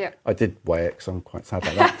body. Yeah. I did weigh it because I'm quite sad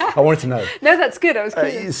about that. I wanted to know. No, that's good. I was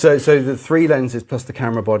curious. So the three lenses plus the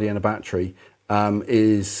camera body and a battery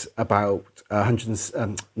is about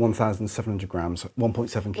 1,700 grams,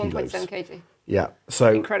 1.7 kilos. 1.7 kg. Yeah.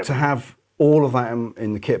 So Incredible. to have all of that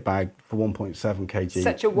in the kit bag for 1.7 kg.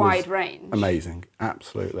 Such a wide range. Amazing.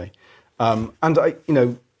 Absolutely. And I, you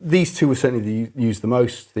know, these two were certainly used the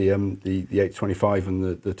most, the 825 and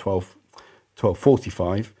the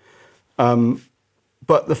 1245.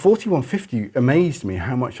 But the 4150 amazed me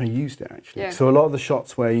how much I used it actually. Yeah. So a lot of the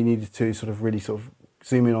shots where you needed to sort of really sort of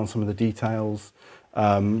zoom in on some of the details,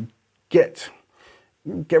 get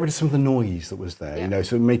rid of some of the noise that was there, you know,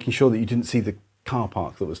 so making sure that you didn't see the car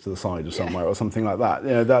park that was to the side of somewhere or something like that. You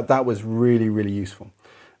know, that was really, really useful.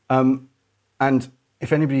 And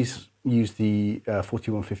if anybody's used the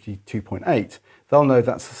 4150 2.8, they'll know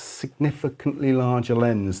that's a significantly larger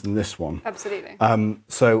lens than this one. Absolutely.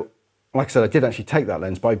 So, like I said, I did actually take that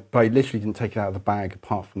lens, but I literally didn't take it out of the bag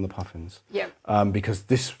apart from the puffins. Yeah. Because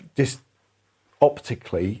this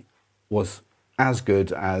optically was as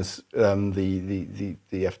good as the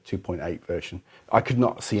f2.8 version. I could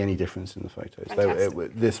not see any difference in the photos.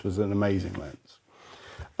 This was an amazing lens.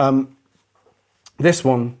 This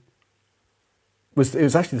one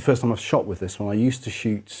was actually the first time I've shot with this one. I used to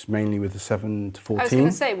shoot mainly with the 7 to 14. I was going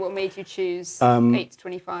to say, what made you choose 8 to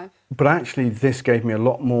 25? But actually, this gave me a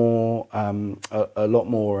lot more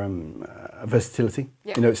versatility.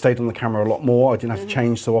 Yeah. You know, it stayed on the camera a lot more. I didn't have to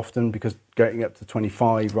change so often because getting up to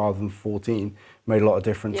 25 rather than 14 made a lot of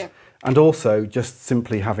difference. Yeah. And also, just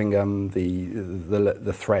simply having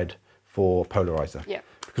the thread for polarizer. Yeah.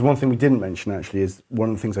 Because one thing we didn't mention actually is one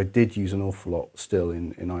of the things I did use an awful lot still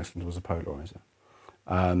in Iceland was a polarizer.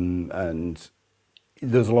 And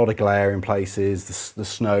there's a lot of glare in places, the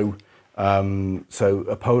snow. So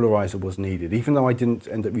a polarizer was needed. Even though I didn't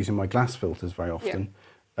end up using my glass filters very often,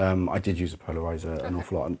 I did use a polarizer an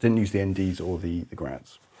awful lot. And didn't use the NDs or the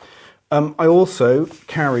grads. I also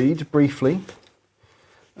carried briefly,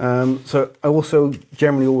 so I also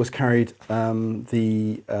generally always carried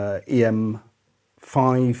the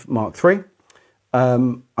EM5 Mark III.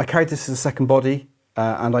 I carried this as a second body,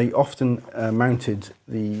 and I often mounted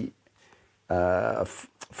the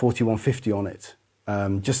 4150 on it,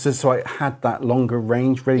 just so I had that longer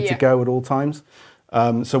range ready to go at all times.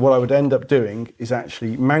 So what I would end up doing is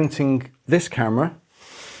actually mounting this camera.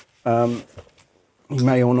 You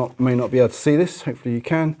may or may not be able to see this, hopefully you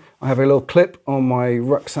can. I have a little clip on my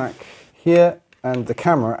rucksack here, and the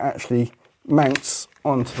camera actually mounts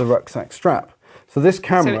onto the rucksack strap. So this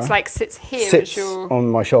camera so it's like sits here on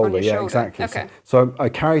my shoulder, on your shoulder. Exactly. Okay. So I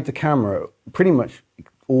carried the camera pretty much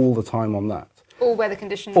all the time on that. All weather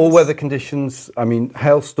conditions? All weather conditions. I mean,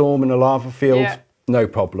 hailstorm in a lava field, no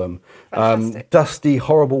problem. Dusty,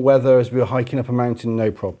 horrible weather as we were hiking up a mountain,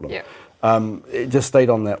 no problem. It just stayed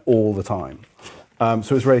on there all the time. So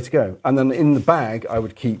it was ready to go. And then in the bag, I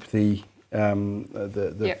would keep the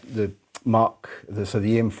EM5 Mark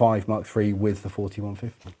III with the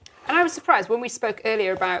 4150. And I was surprised when we spoke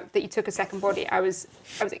earlier about that you took a second body. I was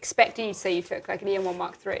expecting you to say you took like an EM1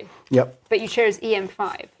 Mark III. Yep. But you chose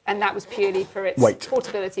EM5, and that was purely for its weight,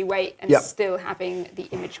 portability, weight, and still having the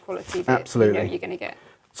image quality that you know you're going to get.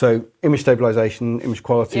 So image stabilization, image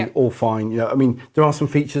quality, all fine. You know, I mean, there are some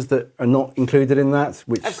features that are not included in that,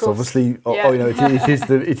 which is obviously, you know,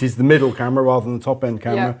 it is the middle camera rather than the top end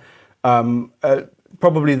camera.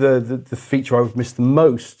 Probably the feature I would miss the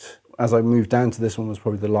most as I moved down to this one was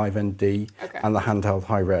probably the Live ND and the handheld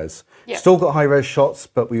high res. Still got high res shots,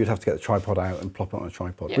 but we would have to get the tripod out and plop it on a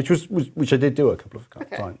tripod, which I did do a couple of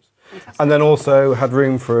times. Fantastic. And then also had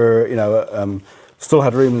room for, you know, still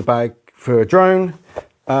had room in the bag for a drone,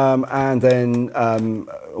 and then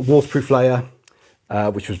a waterproof layer,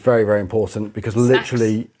 which was very, very important because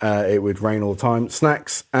literally it would rain all the time.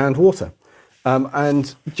 Snacks and water.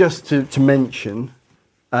 And just to mention,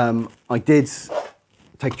 I did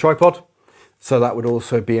take a tripod, so that would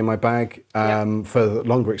also be in my bag for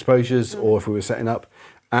longer exposures or if we were setting up.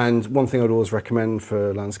 And one thing I'd always recommend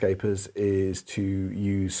for landscapers is to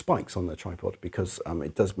use spikes on their tripod because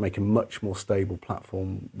it does make a much more stable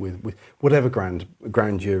platform with whatever ground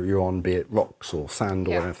you're on, be it rocks or sand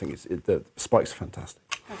or anything. The spikes are fantastic.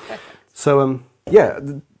 Okay. So yeah,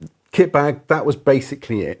 the kit bag, that was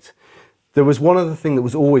basically it. There was one other thing that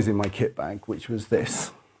was always in my kit bag, which was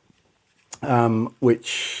this.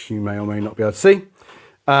 Which you may or may not be able to see,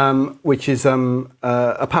 which is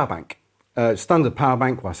a power bank. Standard power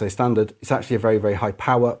bank, well I say standard, it's actually a very, very high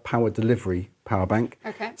power delivery power bank.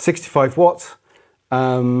 65 watts,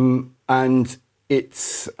 and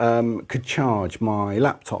it could charge my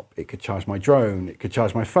laptop, it could charge my drone, it could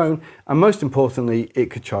charge my phone, and most importantly, it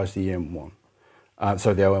could charge the EM1,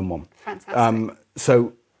 so the OM1. Fantastic.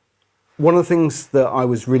 So one of the things that I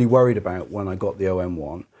was really worried about when I got the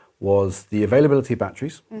OM1 was the availability of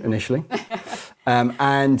batteries initially,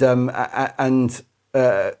 and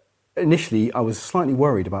initially I was slightly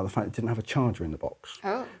worried about the fact it didn't have a charger in the box.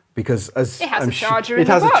 Oh. Because as it has a charger in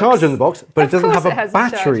the box. It has a charger in the box, but it doesn't have a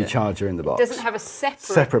battery charger in the box. It doesn't have a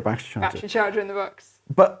separate battery charger in the box.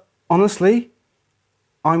 But honestly,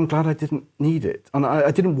 I'm glad I didn't need it, and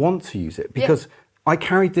I didn't want to use it because I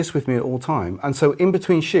carried this with me at all time, and so in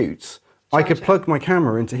between shoots, I could plug my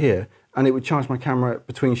camera into here and it would charge my camera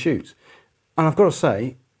between shoots. And I've got to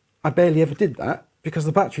say, I barely ever did that because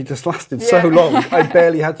the battery just lasted so long. I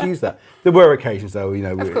barely had to use that. There were occasions though, we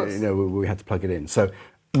had to plug it in. So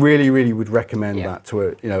really, really would recommend that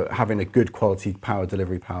to having a good quality power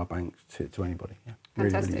delivery power bank to anybody. Yeah.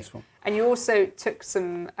 Really, really useful. And you also took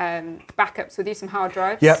some backups with you, some hard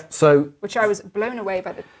drives. Yep. So which I was blown away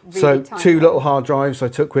by the really tiny. 2 little hard drives I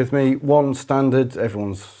took with me. One standard,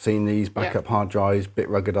 everyone's seen these backup hard drives, bit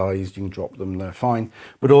ruggedized. You can drop them, they're fine.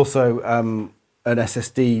 But also an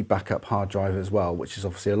SSD backup hard drive as well, which is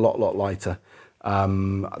obviously a lot lighter.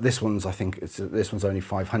 This one's, I think, this one's only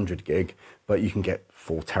 500 gig, but you can get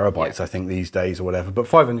 4 terabytes, I think, these days or whatever. But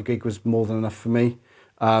 500 gig was more than enough for me.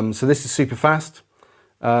 So this is super fast.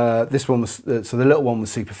 This one was, so the little one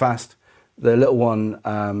was super fast. The little one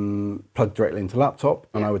plugged directly into laptop,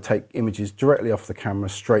 and I would take images directly off the camera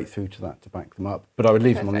straight through to that to back them up. But I would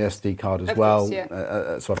leave them on the SD card as well,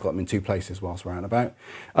 so I've got them in 2 places whilst we're out and about.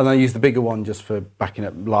 And I use the bigger one just for backing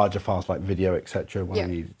up larger files like video, etc. when I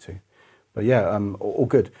needed to. But yeah, all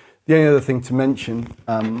good. The only other thing to mention,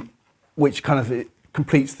 which kind of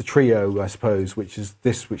completes the trio, I suppose, which is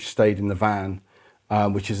this, which stayed in the van.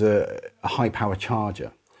 Which is a high power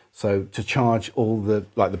charger. So to charge all the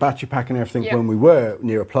battery pack and everything when we were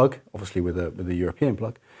near a plug, obviously with a European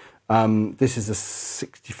plug, this is a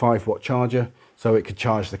 65 watt charger. So it could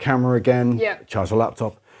charge the camera again, charge the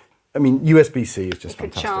laptop. I mean, USB-C is just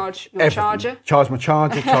fantastic. Charge your charger. Charge my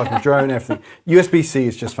charger, charge my drone, everything. USB-C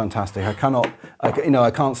is just fantastic. I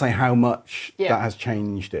can't say how much that has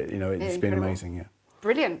changed it. It's been amazing. Yeah.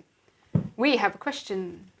 Brilliant. We have a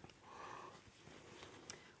question.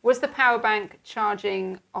 Was the power bank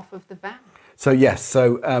charging off of the van? So yes,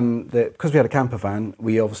 because we had a camper van,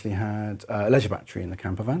 we obviously had a leisure battery in the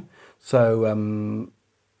camper van. So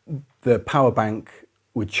the power bank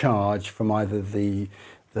would charge from either the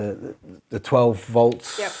 12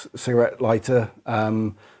 volts cigarette lighter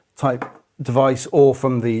type device, or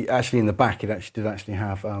from actually in the back, it did actually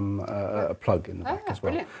have a plug in the back as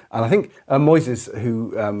well. Brilliant. And I think Moises,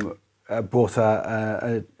 who brought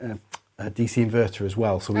a DC inverter as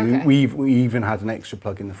well, so we even had an extra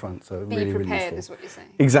plug in the front, so really, really useful. Is what you're saying.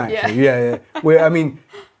 Exactly. Yeah. I mean,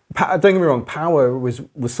 don't get me wrong. Power was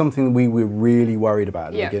something we were really worried about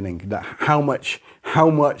at the beginning. That how much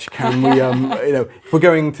can we if we're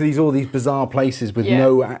going to all these bizarre places with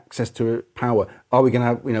no access to power, are we going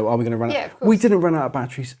to run out? We didn't run out of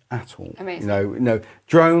batteries at all. Amazing.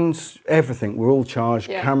 Drones, everything were all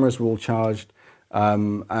charged. Cameras were all charged.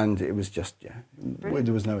 And it was just,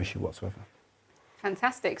 there was no issue whatsoever.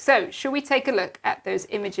 Fantastic. So, shall we take a look at those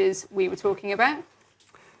images we were talking about?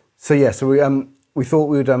 So yeah, so we thought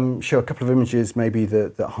we would show a couple of images maybe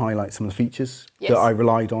that highlight some of the features that I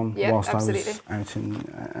relied on whilst I was out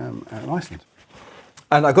in Iceland.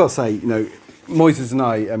 And I've got to say, you know, Moises and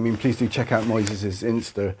I mean, please do check out Moises'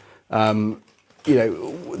 Insta. You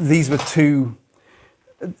know, these were two,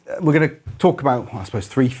 we're going to talk about, I suppose,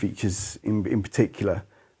 three features in particular.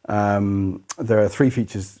 There are three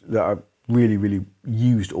features that are really, really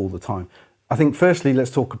used all the time. I think firstly,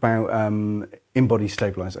 let's talk about in-body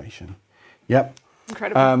stabilization. Yep.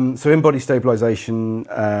 Incredible. So in-body stabilization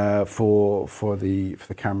for the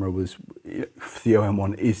camera was, for the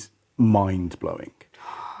OM1, is mind-blowing.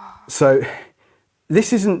 So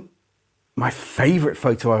this isn't my favourite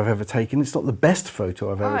photo I've ever taken. It's not the best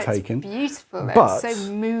photo I've ever taken. It's beautiful. But it's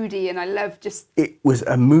so moody, and I love just... It was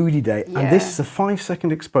a moody day, and this is a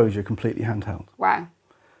 5-second exposure, completely handheld. Wow.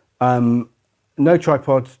 No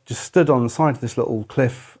tripod, just stood on the side of this little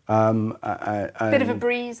cliff. Bit of a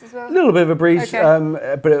breeze as well? A little bit of a breeze, but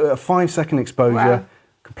a 5-second exposure,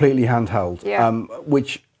 completely handheld,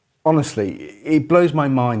 which honestly, it blows my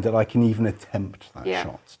mind that I can even attempt that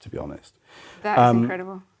shot, to be honest. That's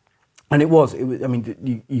incredible. And it was, I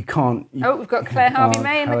mean, you can't... Oh, we've got Claire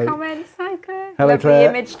Harvey-May in the comments. Hi, Claire. Hello, Lovely Claire.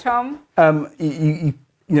 image, Tom.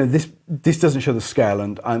 You know, this doesn't show the scale,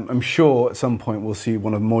 and I'm sure at some point we'll see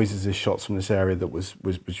one of Moises' shots from this area that was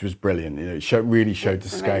brilliant. You know, it really showed the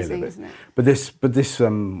scale of it. Isn't it? But this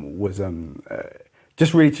was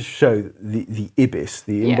just really to show the IBIS,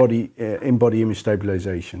 the in-body image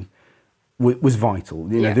stabilization, was vital.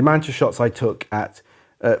 You know, the amount of shots I took at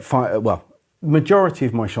majority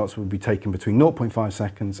of my shots would be taken between 0.5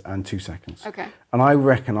 seconds and 2 seconds. Okay. And I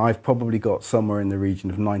reckon I've probably got somewhere in the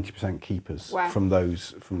region of 90% keepers from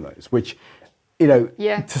those, which, you know,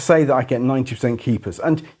 to say that I get 90% keepers,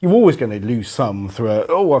 and you're always going to lose some through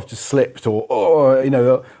I've just slipped, or you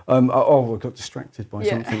know, I got distracted by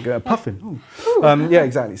something, puffing. Yeah,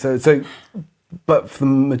 exactly. So, but for the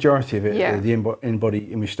majority of it, the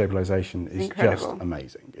in-body image stabilization is just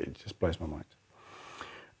amazing. It just blows my mind.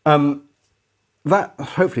 That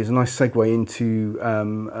hopefully is a nice segue into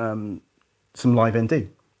some live ND.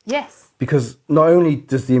 Yes. Because not only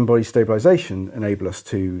does the in-body stabilization enable us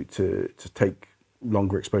to take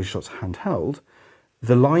longer exposure shots handheld,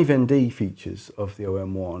 the live ND features of the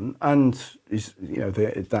OM1, and is, you know,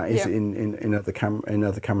 that is in other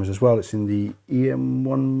cameras as well. It's in the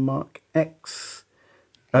EM1 Mark X,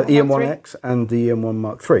 EM1X, and the EM1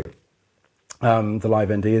 Mark III. The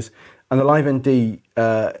live ND is, and the live ND.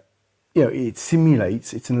 You know, it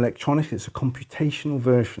simulates, it's an electronic, it's a computational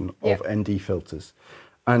version of ND filters.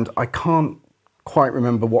 And I can't quite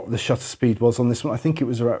remember what the shutter speed was on this one. I think it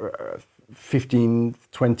was around 15,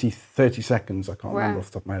 20, 30 seconds. I can't remember off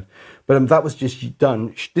the top of my head. But that was just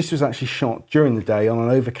done. This was actually shot during the day on an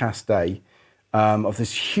overcast day of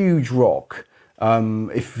this huge rock.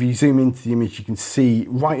 If you zoom into the image, you can see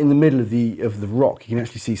right in the middle of the rock, you can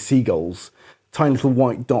actually see seagulls. Tiny little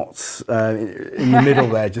white dots in the middle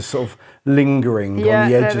there, just sort of lingering on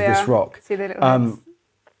the edge of this rock. See the little heads.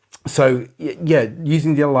 So yeah,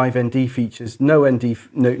 using the live ND features, no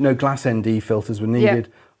glass ND filters were needed.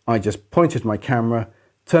 I just pointed my camera,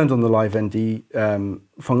 turned on the live ND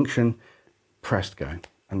function, pressed go,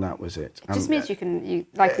 and that was it. It just means you can,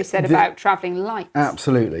 like we said about travelling light.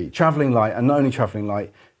 Absolutely, travelling light, and not only travelling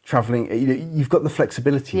light, you've got the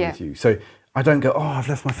flexibility with you. So I don't go, I've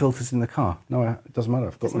left my filters in the car. No, it doesn't matter.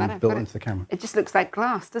 I've got them built into the camera. It just looks like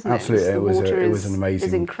glass, doesn't it? Absolutely, it was an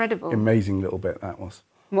amazing little bit, that was.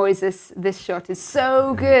 Moises, this shot is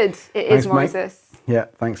so good. It is Moises. Mate. Yeah,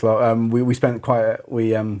 thanks a lot. We spent quite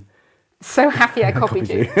so happy I copied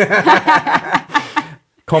you.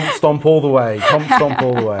 Comp stomp all the way. Comp stomp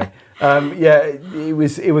all the way.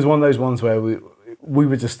 It was one of those ones where we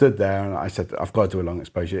were just stood there, and I said, I've got to do a long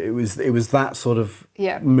exposure. It was that sort of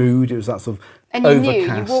mood. It was that sort of and you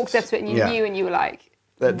knew. You walked up to it and you knew, and you were like,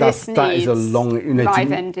 that is a long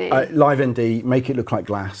live ND. Live ND, make it look like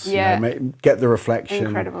glass. Yeah. You know, get the reflection.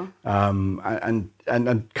 Incredible. And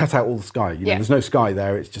cut out all the sky. You know, there's no sky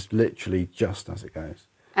there. It's just literally just as it goes.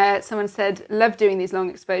 Someone said, love doing these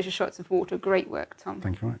long exposure shots of water. Great work, Tom.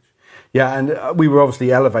 Thank you very much. Yeah, and we were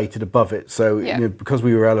obviously elevated above it, so you know, because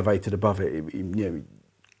we were elevated above it, you know,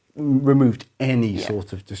 removed any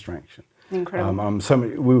sort of distraction. Incredible. So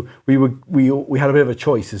we had a bit of a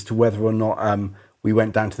choice as to whether or not we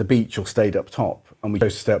went down to the beach or stayed up top, and we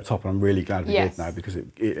chose to stay up top, and I'm really glad we Yes. did now, because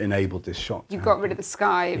it enabled this shot. You got rid of the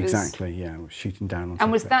sky. It Exactly, yeah, we're shooting down on top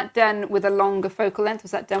And was of it. that done with a longer focal length?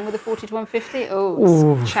 Was that done with a 40-150?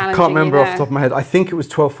 Oh, it's challenging. I can't remember off the top of my head. I think it was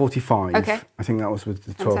 1245. Okay. I think that was with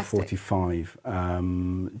the 1245.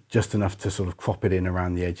 Just enough to sort of crop it in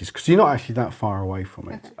around the edges, because you're not actually that far away from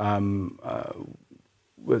it. Okay.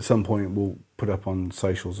 At some point we'll put up on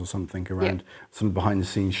socials or something around some behind the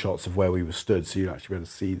scenes shots of where we were stood, so you'll actually be able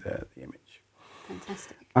to see the image.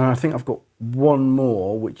 Fantastic. And I think I've got one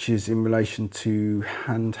more, which is in relation to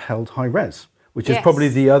handheld high res, which is probably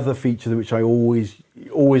the other feature which I always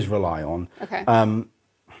rely on. Okay.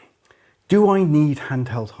 Do I need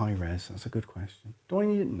handheld high res? That's a good question. Do I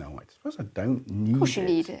need it? No, I suppose I don't need it. Of course you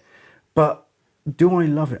need it. But do I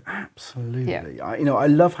love it? Absolutely. Yeah. I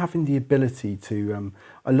love having the ability to.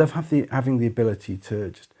 I love having the ability to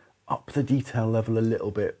just up the detail level a little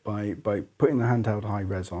bit by putting the handheld high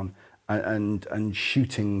res on and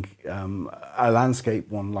shooting a landscape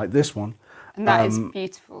one like this one. And that is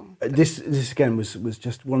beautiful. This again was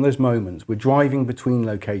just one of those moments. We're driving between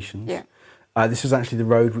locations. Yeah. This was actually the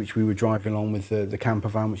road which we were driving along with the camper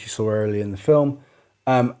van, which you saw earlier in the film.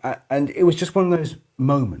 And it was just one of those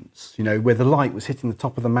moments, where the light was hitting the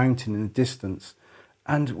top of the mountain in the distance.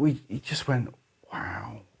 And we just went,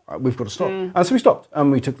 wow, we've got to stop. And so we stopped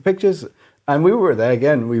and we took the pictures, and we were there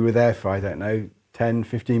again. We were there for, I don't know, 10,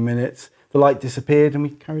 15 minutes. The light disappeared and we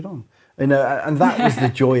carried on. And that was the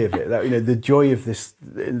joy of it. That, the joy of this,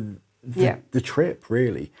 the trip,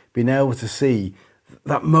 really. Being able to see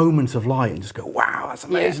that moment of light and just go, wow, that's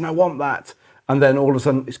amazing, I want that. And then all of a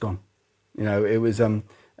sudden it's gone. It was and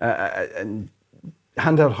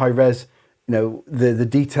handheld high res. The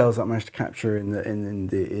details that I managed to capture in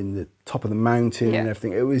the top of the mountain and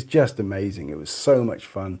everything. It was just amazing. It was so much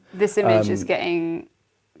fun. This image is getting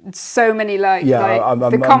so many likes. Yeah,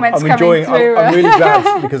 the comments I'm enjoying. coming through. I'm really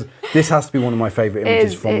glad, because this has to be one of my favourite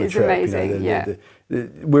images from the trip. Amazing.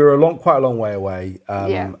 We were quite a long way away,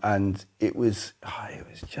 and it was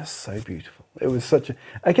just so beautiful. It was such a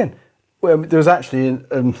there was actually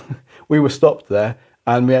we were stopped there,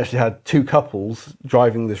 and we actually had two couples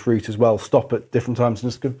driving this route as well stop at different times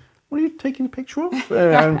and just go, "What are you taking a picture of?"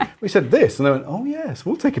 And we said this, and they went, "Oh yes,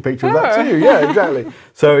 we'll take a picture of that too." Yeah, exactly.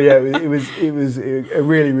 So yeah, it was a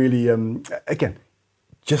really, really again,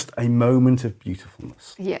 just a moment of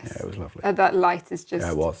beautifulness. Yes, yeah, it was lovely. That light is just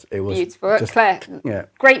it was beautiful. Just, Claire,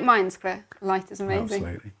 great minds, Claire. Light is amazing.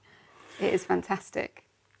 Absolutely, it is fantastic.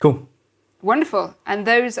 Cool. Wonderful. And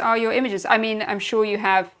those are your images. I mean, I'm sure you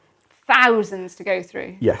have thousands to go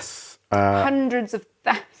through. Yes. Hundreds of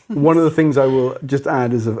thousands. One of the things I will just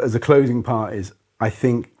add as a closing part is, I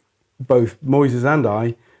think both Moises and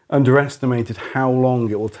I underestimated how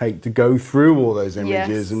long it will take to go through all those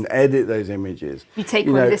images and edit those images. You take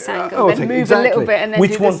one this angle, then move a little bit, and then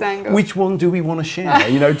do this angle. Which one do we want to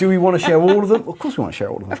share? Do we want to share all of them? Of course we want to share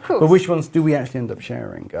all of them. Of course. But which ones do we actually end up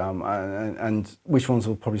sharing? And which ones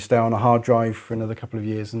will probably stay on a hard drive for another couple of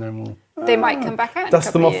years, and then we'll... They might come back out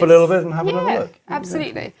dust them off a little bit and have another look.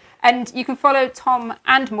 Absolutely. And you can follow Tom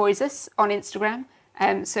and Moises on Instagram.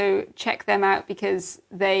 So check them out, because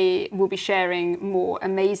they will be sharing more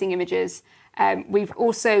amazing images. We've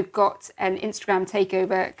also got an Instagram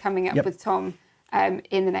takeover coming up with Tom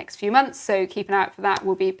in the next few months. So keep an eye out for that.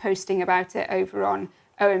 We'll be posting about it over on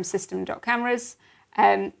OMSYSTEM.Cameras.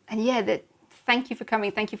 And thank you for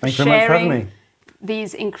coming. Thank you for sharing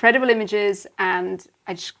these incredible images. And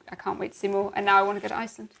I can't wait to see more. And now I want to go to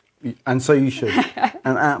Iceland. And so you should,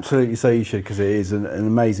 and absolutely so you should, because it is an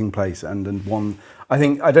amazing place, and one I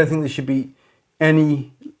don't think there should be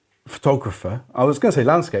any photographer. I was going to say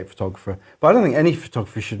landscape photographer, but I don't think any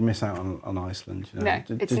photographer should miss out on Iceland. No,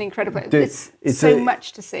 it's an incredible. It's so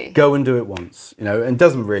much to see. Go and do it once, and it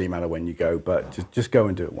doesn't really matter when you go, but just go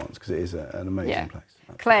and do it once, because it is an amazing place.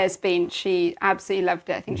 Claire's been. She absolutely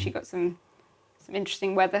loved it. I think she got some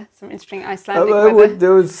interesting weather, some interesting Icelandic weather.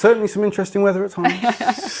 There was certainly some interesting weather at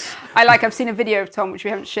times. I've seen a video of Tom, which we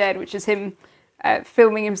haven't shared, which is him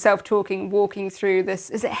filming himself walking through this.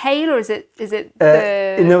 Is it hail or is it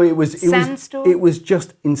the sandstorm? It was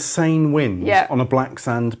just insane winds on a black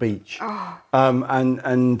sand beach.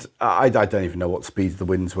 And I don't even know what speeds the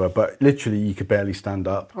winds were, but literally you could barely stand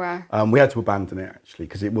up. Wow. We had to abandon it, actually,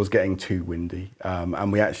 because it was getting too windy.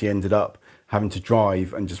 And we actually ended up having to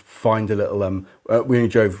drive and just find a little, we only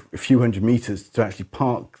drove a few hundred metres to actually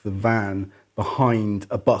park the van behind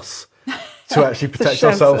a bus to actually protect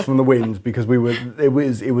ourselves from the wind, because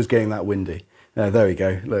it was getting that windy. There we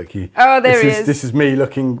go. Look, oh, there he is. This is me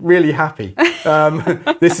looking really happy.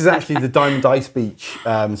 This is actually the Diamond Ice Beach,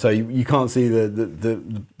 so you can't see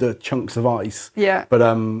the chunks of ice. Yeah.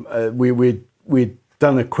 But we'd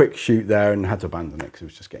done a quick shoot there and had to abandon it because it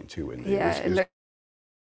was just getting too windy. Yeah, it was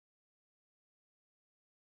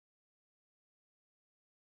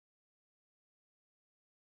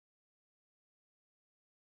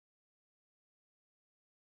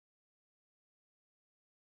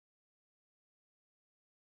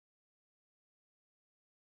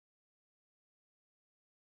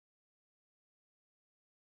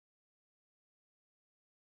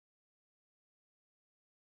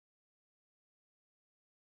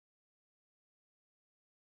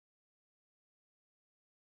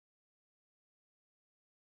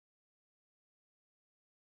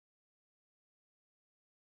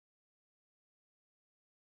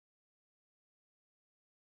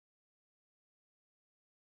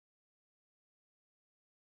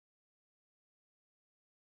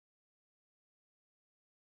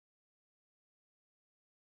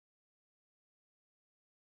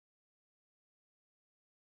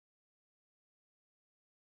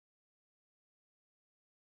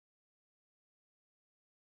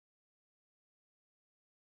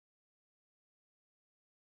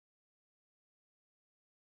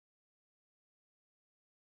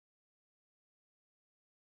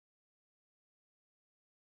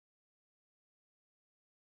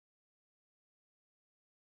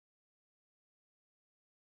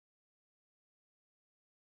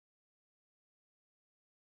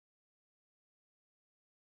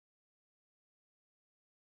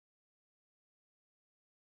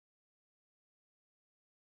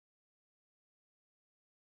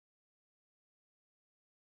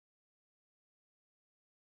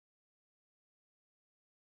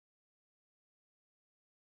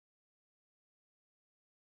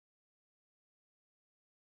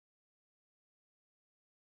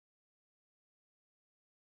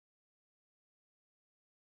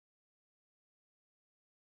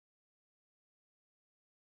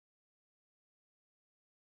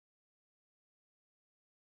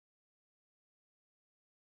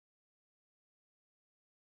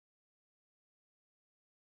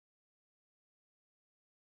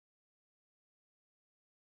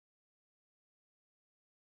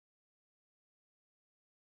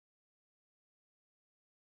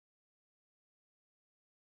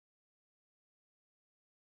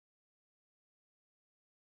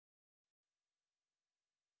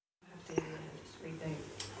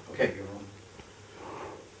Okay, you're on.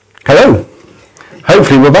 Hello.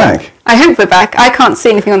 Hopefully we're back. I hope we're back. I can't see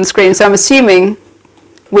anything on the screen, so I'm assuming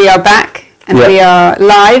we are back and we are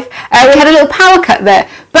live. We had a little power cut there,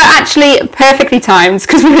 but actually perfectly timed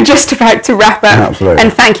because we were just about to wrap up. Absolutely.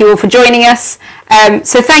 And thank you all for joining us.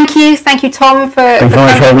 So thank you Tom for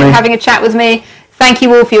having a chat with me. Thank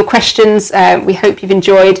you all for your questions. We hope you've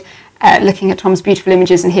enjoyed looking at Tom's beautiful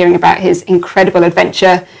images and hearing about his incredible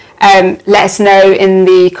adventure. Let us know in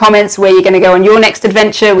the comments where you're going to go on your next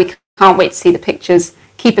adventure. We can't wait to see the pictures.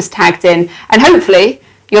 Keep us tagged in. And hopefully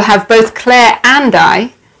you'll have both Claire and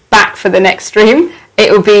I back for the next stream.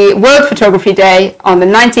 It will be World Photography Day on the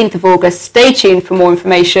 19th of August. Stay tuned for more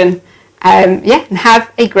information. And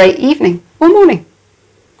have a great evening or morning.